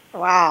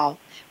 Wow.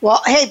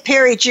 Well, hey,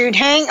 Perry Jude,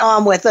 hang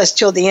on with us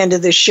till the end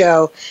of the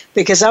show,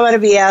 because I'm going to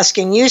be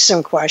asking you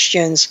some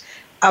questions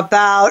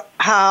about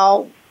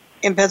how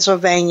in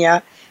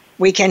Pennsylvania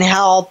we can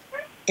help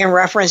in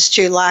reference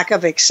to lack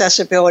of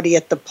accessibility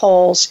at the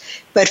polls.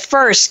 But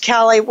first,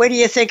 Kelly, what do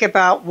you think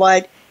about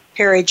what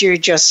Perry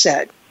Jude just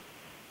said?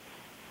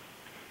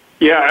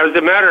 Yeah, as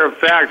a matter of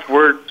fact,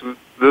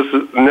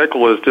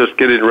 Nickel is just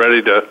getting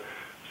ready to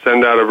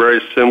send out a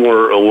very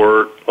similar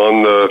alert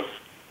on the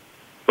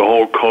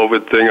whole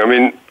COVID thing. I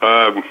mean,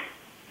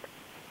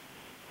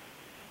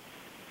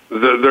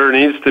 there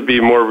needs to be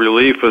more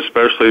relief,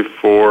 especially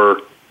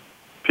for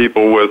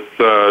people with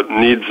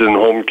needs in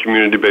home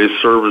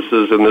community-based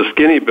services, and the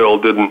skinny bill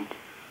didn't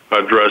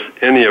address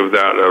any of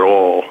that at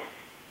all.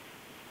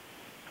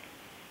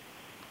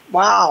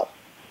 Wow.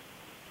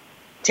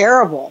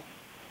 Terrible.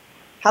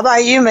 How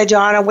about you,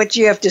 Madonna? What do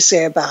you have to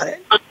say about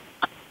it?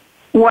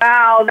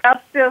 Wow,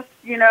 that's just,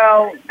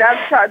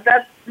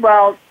 that's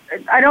well,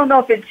 I don't know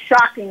if it's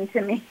shocking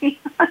to me,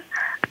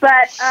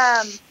 but,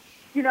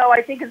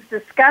 I think it's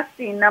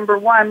disgusting, number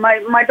one.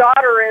 My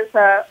daughter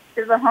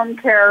is a home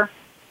care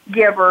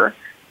giver,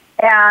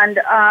 and,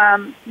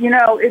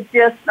 it's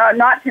just,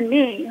 not to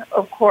me,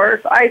 of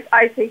course.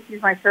 I say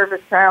she's my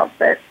service child,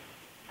 but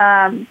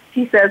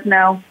she says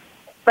no.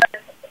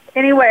 But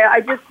anyway,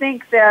 I just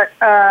think that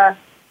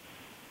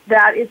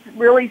that it's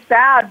really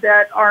sad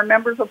that our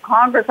members of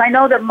Congress, I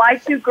know that my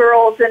two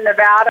girls in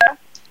Nevada,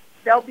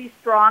 they'll be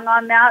strong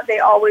on that. They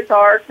always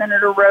are,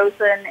 Senator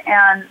Rosen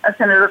and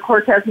Senator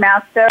Cortez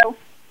Masto.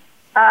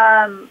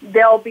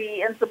 They'll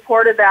be in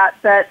support of that,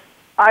 but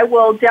I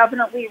will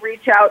definitely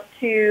reach out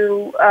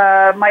to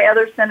my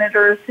other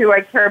senators who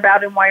I care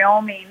about in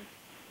Wyoming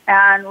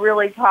and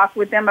really talk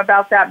with them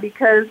about that,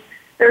 because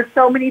there's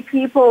so many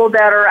people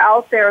that are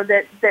out there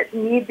that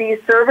need these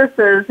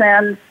services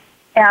and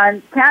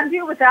can't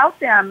do without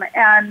them,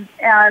 and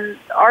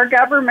our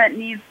government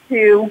needs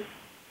to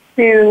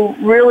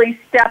really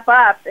step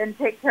up and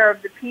take care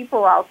of the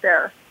people out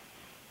there.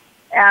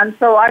 And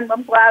so I'm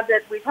glad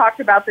that we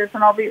talked about this,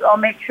 and I'll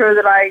make sure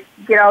that I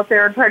get out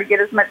there and try to get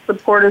as much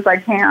support as I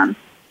can.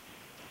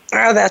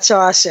 Oh, that's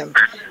awesome.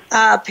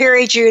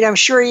 Perry Jude, I'm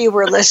sure you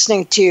were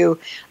listening to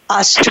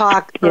us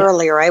talk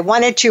earlier. I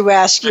wanted to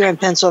ask you in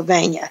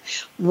Pennsylvania,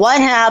 what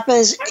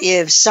happens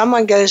if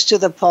someone goes to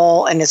the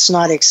poll and it's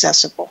not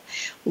accessible?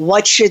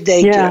 What should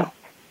they do?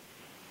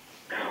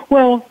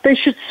 Well, they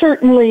should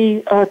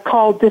certainly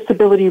call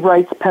Disability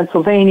Rights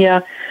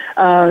Pennsylvania.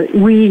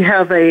 We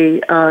have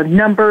a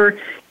number.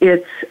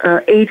 It's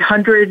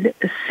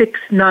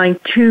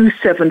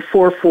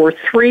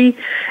 800-692-7443,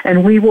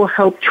 and we will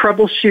help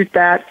troubleshoot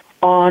that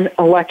on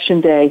Election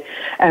Day.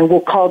 And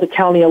we'll call the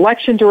county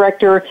election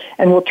director,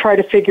 and we'll try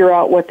to figure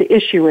out what the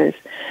issue is.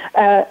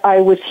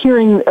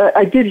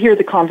 I did hear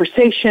the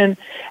conversation,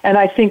 and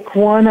I think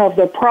one of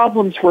the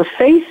problems we're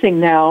facing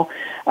now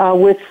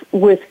with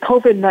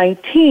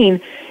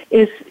COVID-19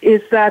 is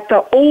that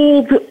the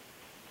old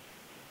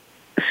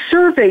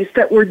surveys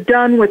that were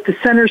done with the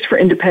Centers for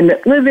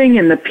Independent Living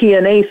and the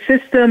P&A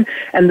system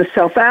and the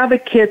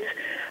self-advocates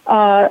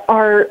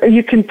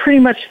you can pretty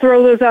much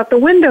throw those out the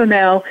window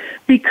now,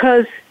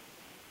 because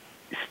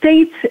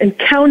states and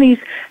counties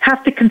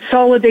have to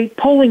consolidate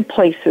polling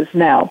places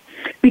now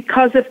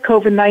because of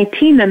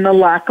COVID-19 and the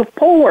lack of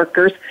poll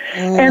workers.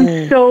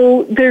 And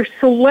so they're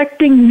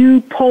selecting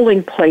new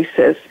polling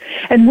places.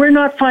 And we're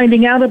not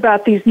finding out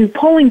about these new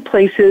polling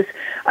places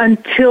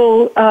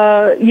until,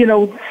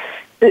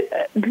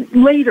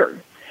 later.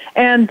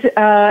 And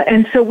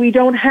so we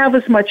don't have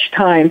as much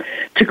time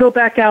to go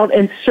back out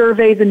and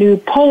survey the new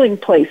polling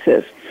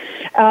places.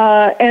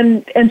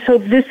 And so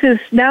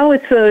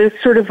it's a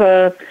sort of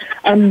a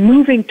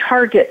moving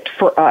target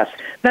for us.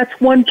 That's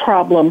one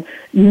problem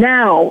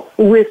now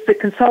with the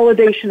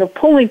consolidation of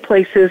polling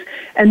places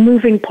and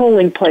moving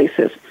polling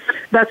places.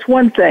 That's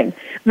one thing.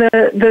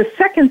 The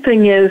second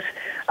thing is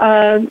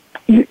the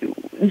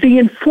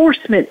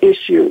enforcement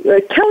issue.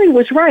 Kelly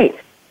was right.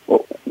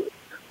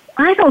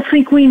 I don't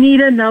think we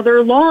need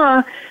another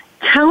law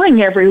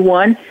telling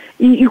everyone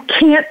you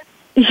can't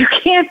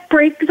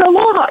break the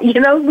law.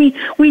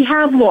 We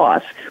have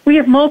laws. We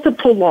have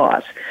multiple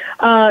laws.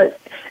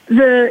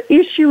 The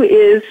issue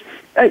is,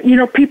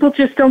 people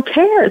just don't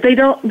care. They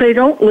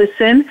don't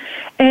listen,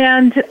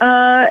 and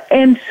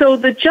so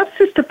the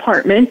Justice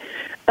Department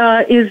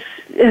has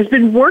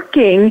been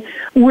working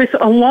with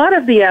a lot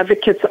of the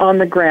advocates on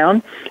the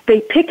ground.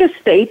 They pick a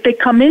state, they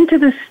come into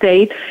the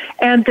state,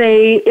 and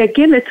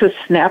it's a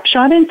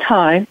snapshot in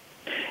time.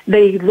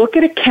 They look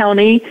at a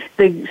county,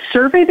 they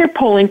survey their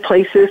polling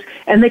places,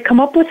 and they come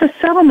up with a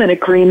settlement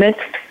agreement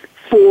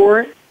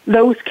for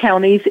those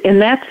counties in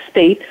that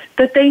state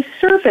that they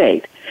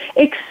surveyed.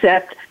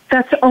 Except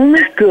that's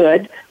only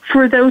good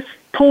for those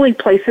polling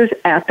places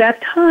at that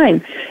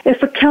time.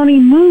 If a county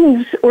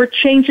moves or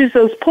changes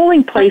those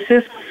polling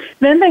places,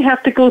 then they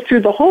have to go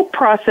through the whole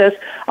process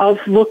of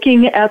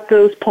looking at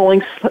those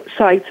polling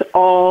sites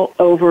all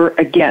over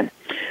again.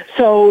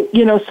 So,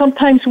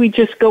 sometimes we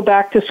just go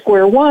back to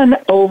square one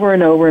over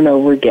and over and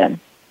over again.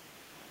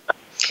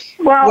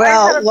 Well, I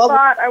had a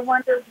thought. I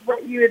wondered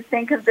what you would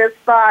think of this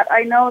thought.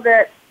 I know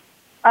that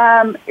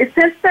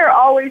since they're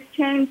always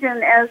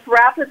changing as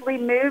rapidly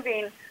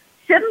moving,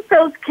 shouldn't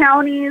those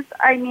counties,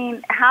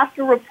 have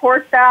to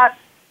report that?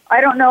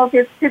 I don't know if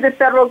it's to the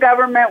federal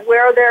government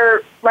where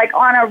they're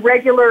on a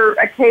regular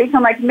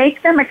occasion,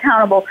 make them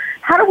accountable.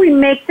 How do we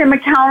make them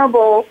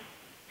accountable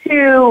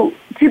to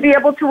be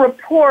able to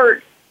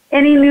report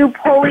any new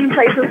polling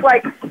places?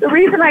 The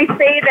reason I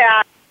say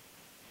that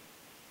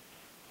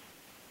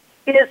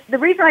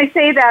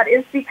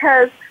is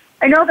because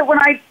I know that when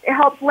I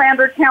helped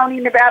Lander County,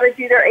 Nevada,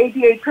 do their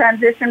ADA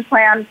transition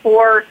plan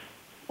for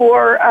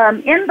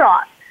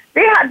NDOT,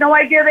 they had no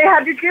idea they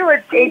had to do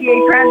an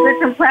ADA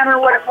transition plan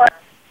or what it was.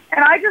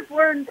 And I just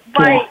learned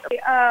by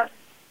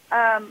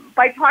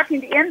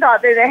talking to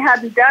NDOT that they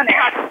hadn't done it.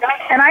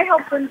 And I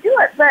helped them do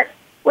it. But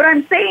what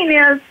I'm saying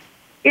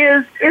is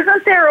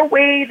isn't there a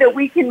way that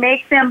we can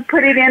make them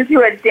put it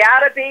into a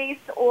database,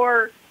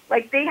 or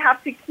they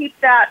have to keep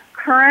that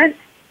current?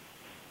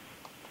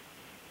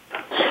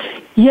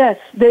 Yes,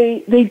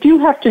 they do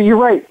have to. You're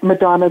right,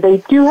 Madonna. They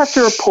do have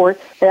to report.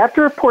 They have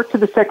to report to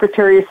the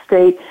Secretary of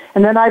State,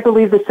 and then I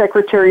believe the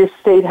Secretary of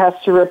State has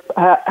to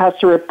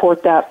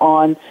report that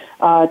on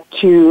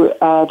to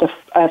the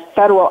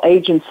federal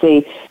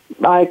agency.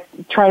 I'm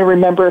trying to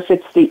remember if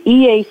it's the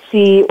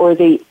EAC or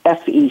the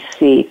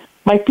FEC.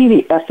 Might be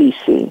the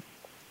FEC.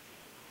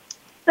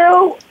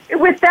 So,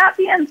 with that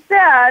being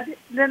said,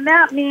 then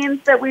that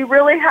means that we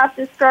really have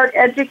to start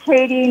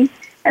educating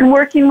and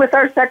working with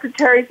our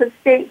secretaries of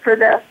state for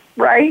this,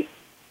 right?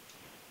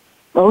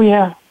 Oh,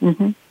 yeah.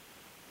 Mm-hmm.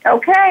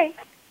 Okay.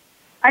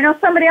 I know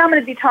somebody I'm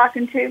going to be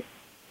talking to.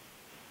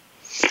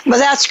 Well,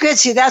 that's good.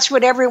 See, that's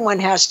what everyone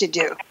has to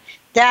do.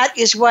 That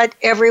is what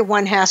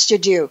everyone has to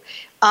do.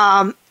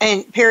 And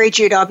Perry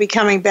Jude, I'll be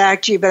coming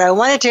back to you, but I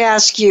wanted to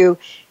ask you,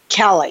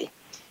 Kelly,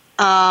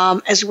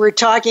 as we're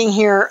talking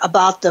here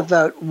about the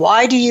vote,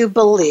 why do you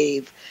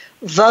believe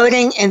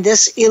voting in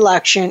this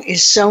election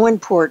is so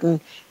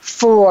important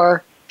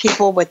for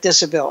people with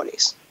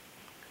disabilities?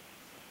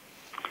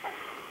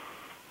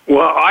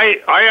 Well,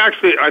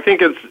 I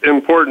think it's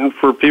important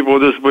for people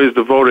with disabilities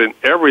to vote in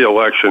every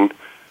election,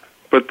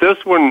 but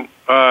this one,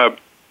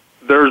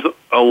 there's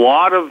a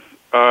lot of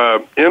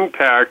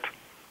impact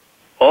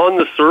on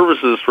the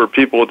services for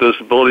people with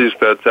disabilities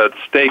that's at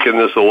stake in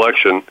this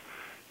election,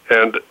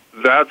 and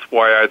that's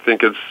why I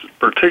think it's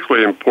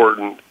particularly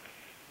important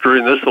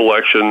during this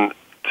election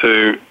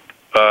to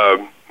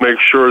make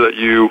sure that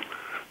you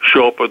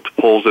show up at the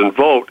polls and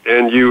vote,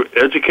 and you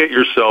educate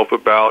yourself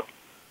about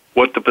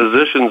what the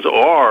positions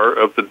are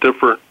of the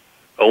different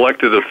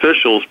elected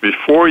officials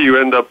before you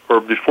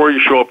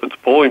show up at the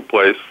polling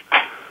place,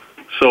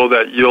 so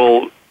that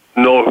you'll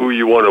know who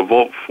you want to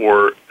vote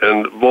for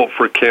and vote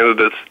for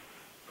candidates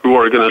who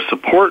are going to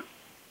support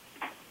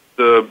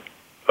the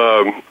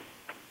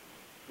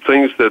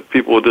things that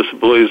people with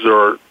disabilities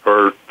are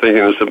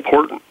thinking is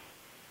important.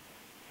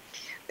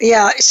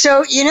 Yeah,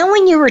 so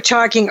when you were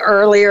talking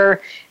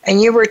earlier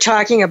and you were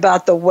talking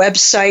about the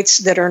websites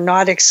that are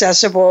not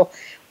accessible,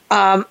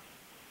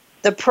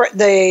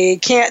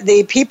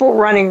 the people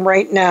running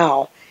right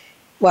now,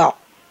 well,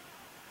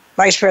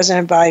 Vice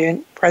President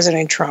Biden,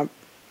 President Trump,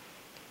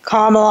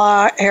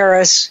 Kamala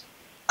Harris,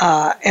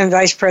 and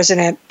Vice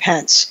President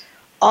Pence,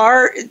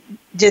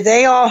 do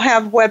they all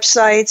have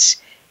websites?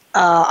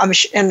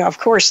 And of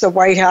course the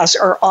White House.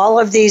 Are all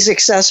of these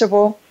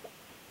accessible?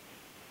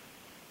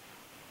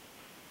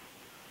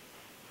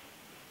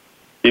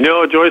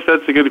 Joyce,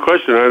 that's a good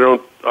question. I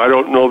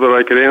don't know that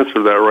I could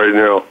answer that right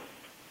now.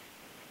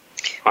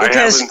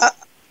 Because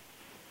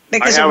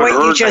of what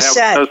you just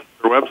said.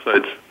 Their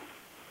websites.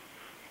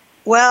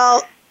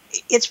 Well,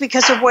 it's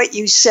because of what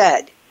you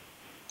said.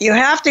 You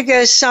have to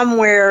go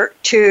somewhere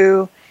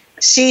to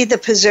see the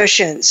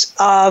positions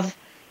of,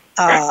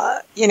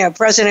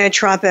 President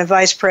Trump and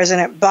Vice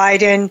President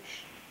Biden.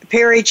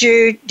 Perry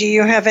Jude, do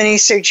you have any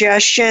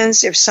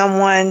suggestions if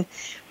someone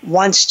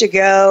wants to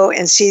go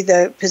and see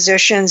the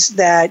positions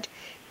that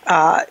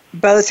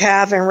both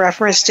have in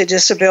reference to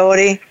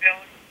disability?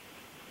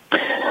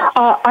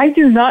 I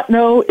do not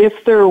know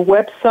if their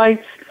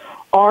websites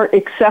are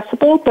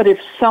accessible, but if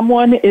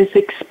someone is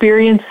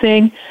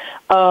experiencing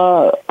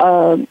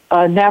a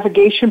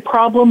navigation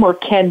problem or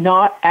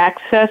cannot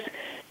access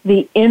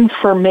the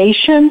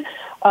information,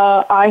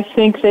 I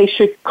think they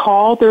should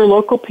call their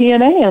local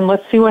PNA and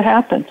let's see what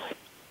happens.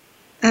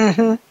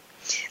 Mm-hmm.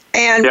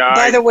 And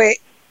by the way,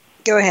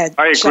 go ahead.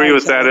 I agree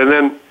with that. And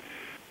then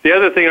the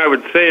other thing I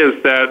would say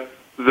is that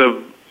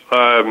the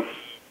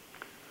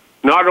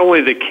not only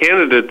the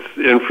candidates'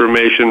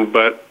 information,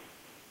 but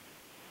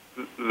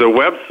the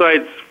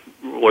websites,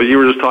 well, you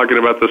were just talking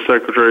about the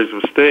secretaries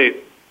of state,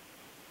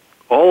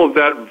 all of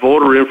that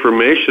voter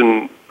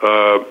information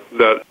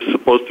that's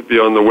supposed to be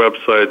on the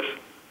websites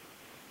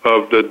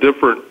of the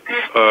different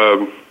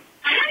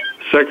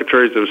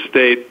secretaries of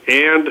state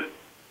and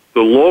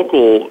the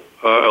local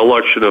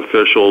election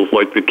officials,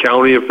 like the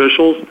county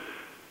officials,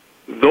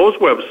 those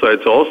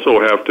websites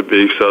also have to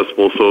be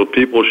accessible, so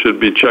people should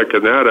be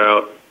checking that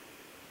out.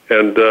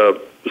 And the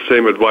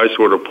same advice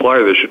would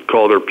apply. They should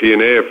call their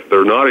PNA if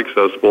they're not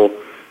accessible,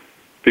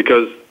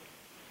 because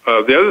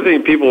the other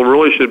thing people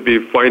really should be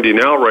finding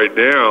out right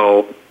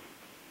now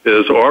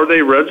is, are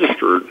they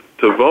registered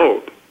to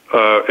vote?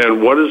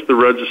 And what is the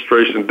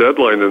registration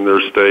deadline in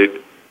their state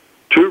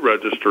to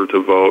register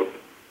to vote?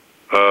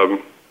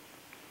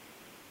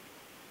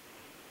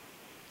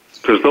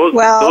 Because those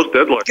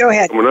deadlines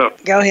are coming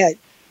up. Go ahead.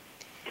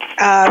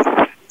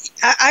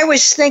 I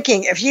was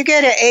thinking, if you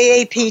go to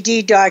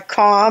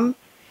aapd.com,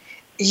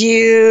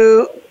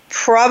 you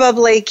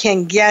probably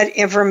can get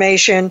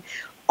information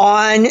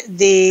on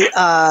the,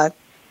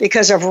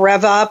 because of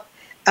RevUp,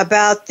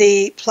 about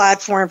the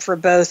platform for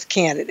both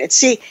candidates.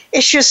 See,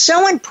 it's just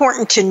so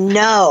important to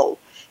know.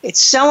 It's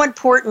so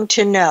important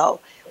to know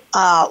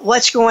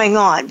what's going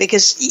on,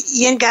 because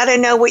you got to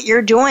know what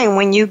you're doing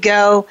when you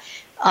go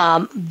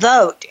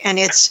vote. And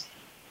it's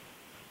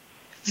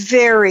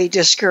very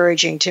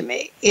discouraging to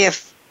me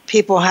if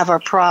people have a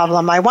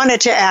problem. I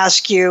wanted to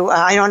ask you,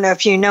 I don't know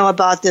if you know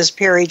about this,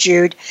 Perry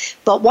Jude,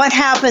 but what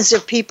happens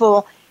if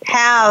people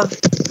have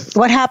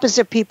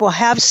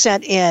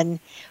sent in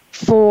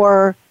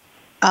for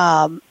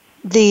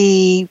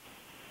the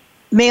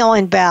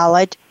mail-in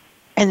ballot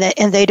and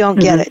they don't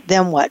get it?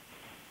 Then what?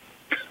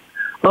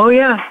 Oh,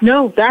 yeah.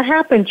 No, that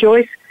happened,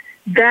 Joyce.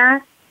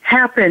 That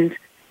happened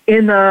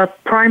in the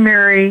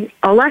primary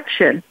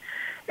election.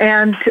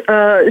 And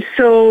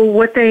so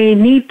what they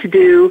need to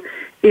do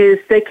is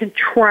they can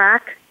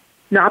track,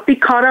 not be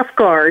caught off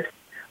guard,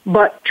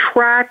 but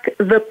track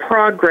the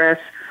progress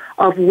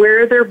of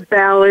where their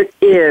ballot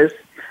is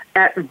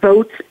at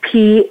Votes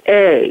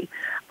PA.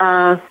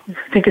 I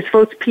think it's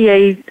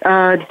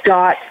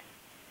votespa.com,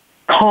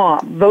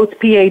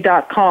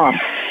 votespa.com.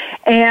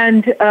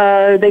 And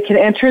they can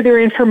enter their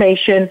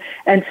information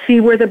and see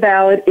where the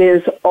ballot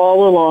is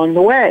all along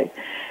the way.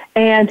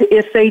 And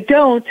if they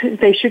don't,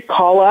 they should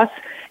call us,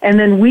 and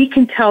then we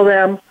can tell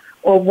them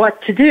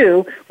what to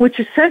do, which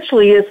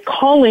essentially is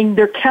calling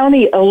their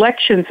county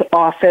elections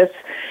office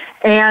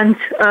and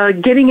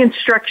getting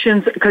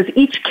instructions, because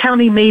each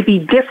county may be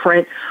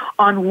different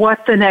on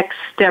what the next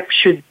step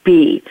should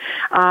be.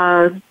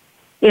 And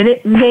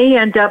it may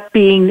end up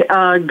being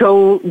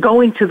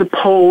going to the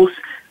polls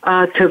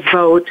to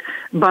vote,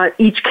 but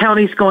each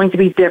county is going to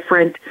be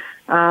different.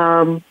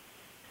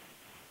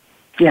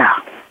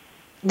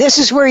 This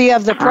is where you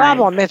have the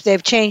problem if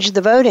they've changed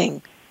the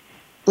voting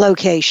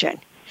location.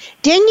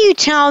 Didn't you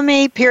tell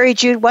me, Perry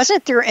Jude,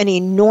 wasn't there an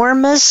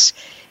enormous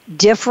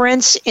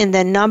difference in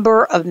the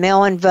number of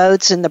mail-in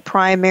votes in the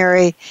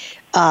primary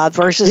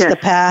versus the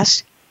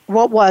past?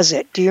 What was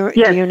it? Do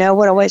you know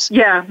what it was?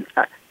 Yeah.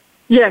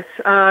 Yes,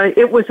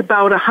 it was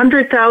about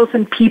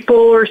 100,000 people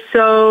or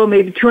so,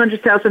 maybe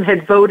 200,000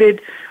 had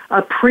voted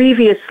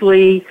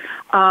previously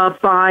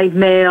by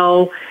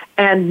mail,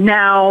 and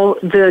now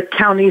the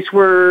counties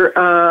were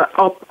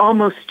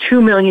almost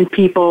 2 million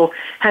people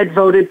had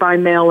voted by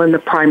mail in the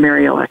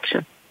primary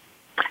election.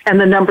 And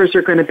the numbers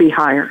are going to be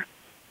higher.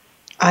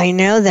 I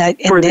know that.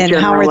 And for then the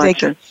how are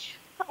election.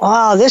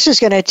 Wow, this is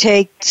going to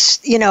take,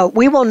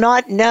 we will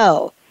not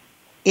know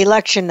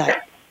election night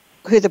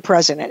who the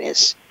president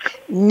is.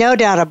 No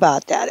doubt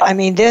about that. I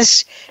mean,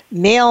 this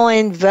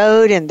mail-in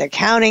vote and the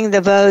counting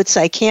the votes,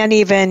 I can't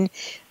even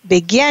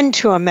begin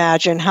to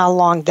imagine how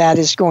long that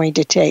is going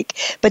to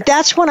take. But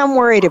that's what I'm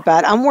worried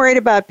about. I'm worried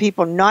about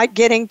people not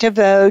getting to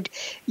vote,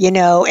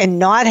 and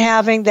not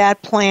having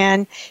that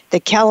plan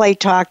that Kelly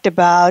talked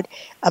about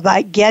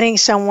getting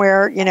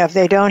somewhere, if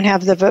they don't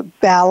have the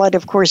ballot.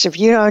 Of course, if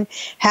you don't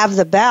have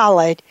the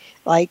ballot,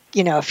 like,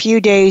 a few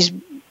days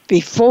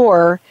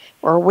before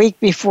or a week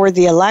before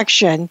the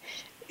election,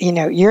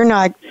 you're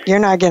not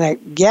going to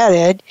get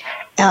it.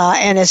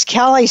 And as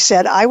Kelly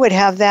said, I would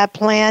have that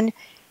plan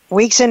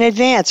weeks in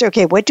advance.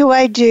 Okay, what do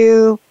I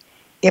do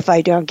if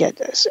I don't get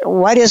this?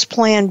 What is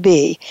plan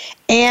B?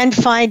 And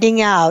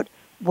finding out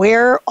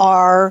where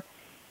are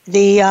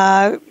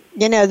the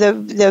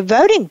the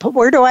voting,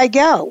 where do I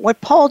go? What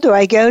poll do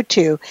I go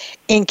to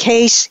in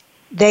case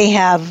they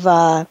have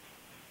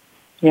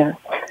moved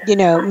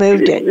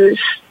it?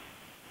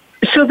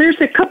 So there's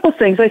a couple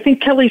things. I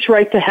think Kelly's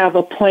right to have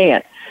a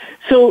plan.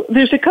 So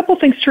there's a couple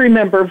things to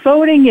remember.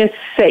 Voting is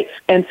safe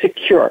and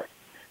secure.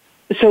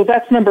 So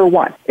that's number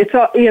one.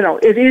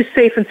 It is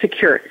safe and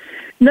secure.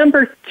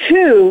 Number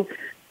two,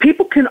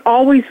 people can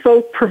always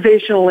vote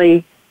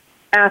provisionally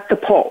at the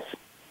polls.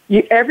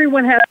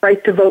 Everyone has a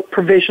right to vote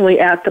provisionally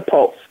at the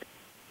polls.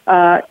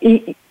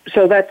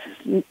 So that's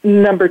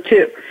number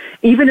two.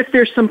 Even if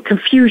there's some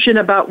confusion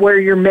about where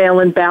your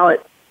mail-in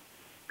ballot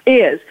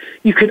is,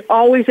 you can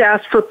always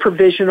ask for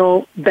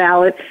provisional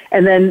ballot,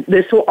 and then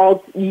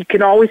you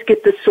can always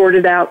get this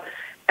sorted out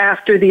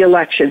after the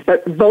election.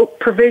 But vote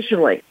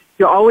provisionally.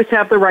 You always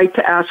have the right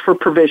to ask for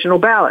provisional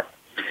ballot.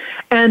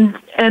 And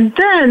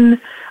then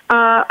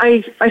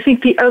I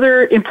think the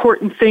other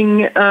important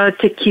thing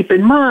to keep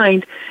in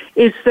mind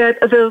is that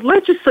the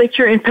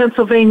legislature in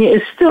Pennsylvania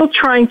is still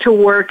trying to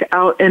work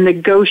out and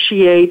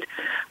negotiate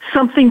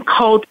something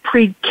called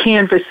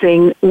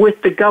pre-canvassing with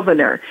the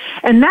governor.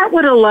 And that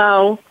would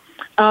allow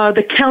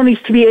the counties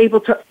to be able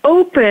to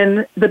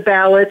open the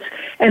ballots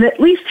and at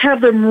least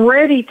have them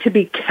ready to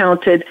be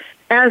counted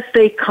as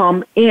they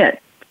come in.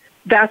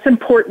 That's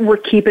important. We're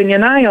keeping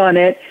an eye on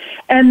it.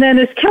 And then,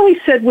 as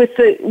Kelly said,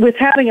 with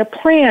having a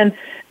plan,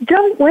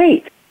 don't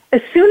wait.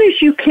 As soon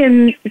as you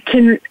can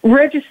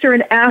register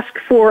and ask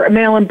for a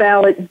mail-in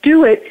ballot,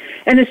 do it.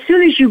 And as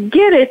soon as you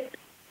get it,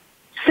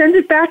 send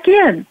it back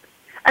in.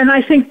 And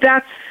I think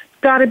that's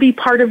got to be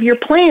part of your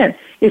plan.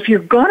 If you're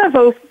going to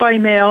vote by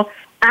mail,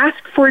 ask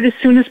for it as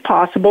soon as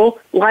possible,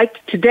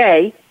 like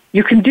today.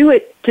 You can do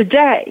it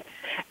today.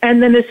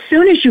 And then as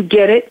soon as you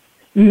get it,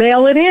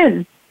 mail it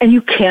in. And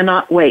you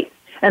cannot wait.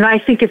 And I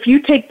think if you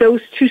take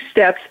those two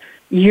steps,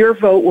 your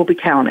vote will be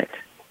counted.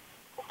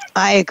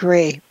 I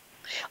agree.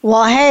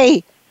 Well,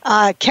 hey,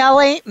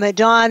 Kelly,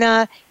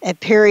 Madonna, and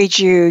Perry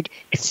Jude,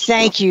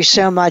 thank you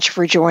so much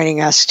for joining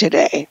us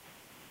today.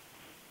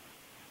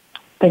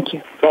 Thank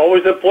you. It's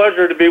always a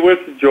pleasure to be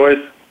with you,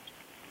 Joyce.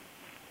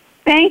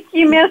 Thank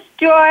you, Miss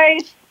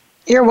Joyce.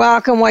 You're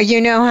welcome. Well,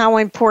 you know how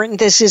important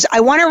this is.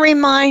 I want to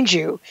remind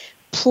you,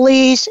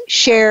 please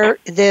share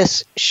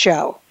this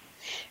show.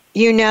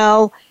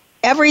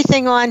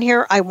 Everything on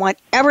here, I want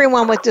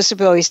everyone with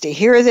disabilities to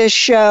hear this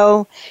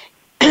show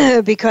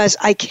because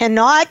I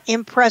cannot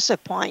impress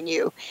upon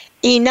you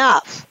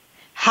enough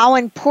how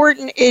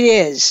important it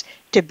is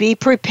to be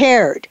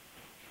prepared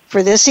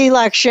for this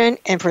election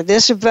and for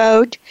this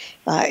vote.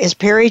 As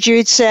Perry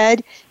Jude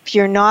said, if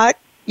you're not,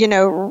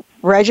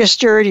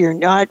 registered,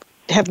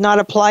 have not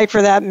applied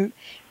for that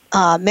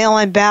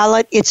mail-in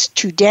ballot, it's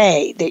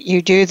today that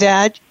you do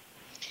that.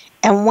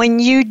 And when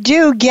you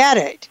do get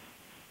it,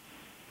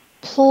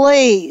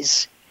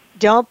 please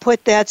don't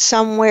put that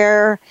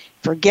somewhere,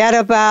 forget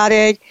about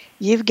it.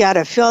 You've got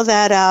to fill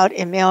that out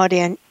and mail it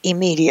in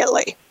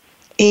immediately.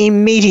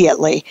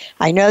 Immediately.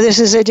 I know this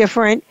is a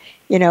different,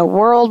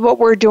 world, what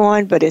we're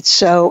doing, but it's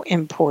so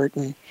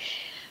important.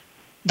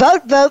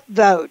 Vote, vote,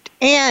 vote.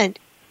 And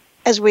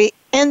as we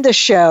end the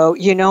show,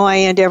 I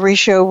end every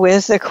show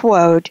with a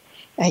quote,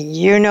 And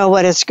you know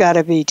what it's got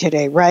to be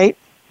today, right?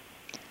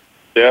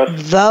 Yes.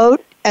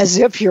 Vote as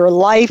if your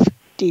life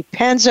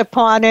depends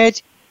upon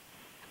it,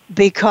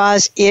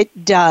 because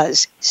it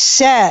does,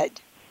 said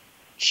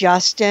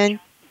Justin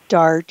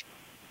Dart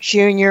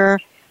Jr.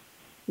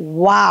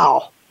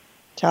 Wow.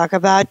 Talk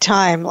about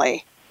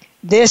timely.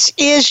 This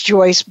is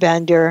Joyce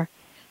Bender,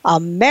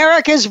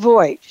 America's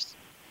Voice,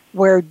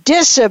 where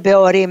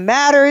disability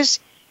matters,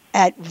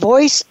 at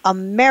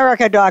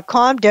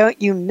voiceamerica.com.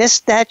 Don't you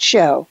miss that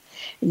show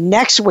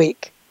next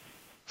week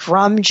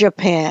from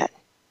Japan.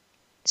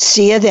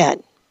 See you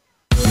then.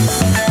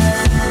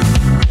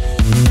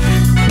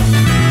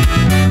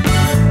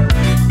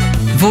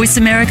 Voice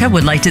America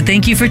would like to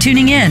thank you for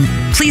tuning in.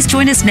 Please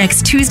join us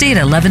next Tuesday at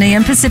 11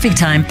 a.m. Pacific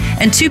Time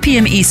and 2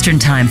 p.m. Eastern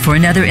Time for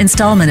another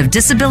installment of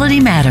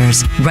Disability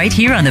Matters, right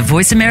here on the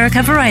Voice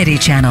America Variety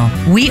Channel.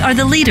 We are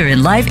the leader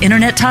in live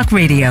Internet talk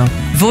radio.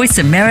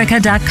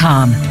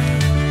 VoiceAmerica.com.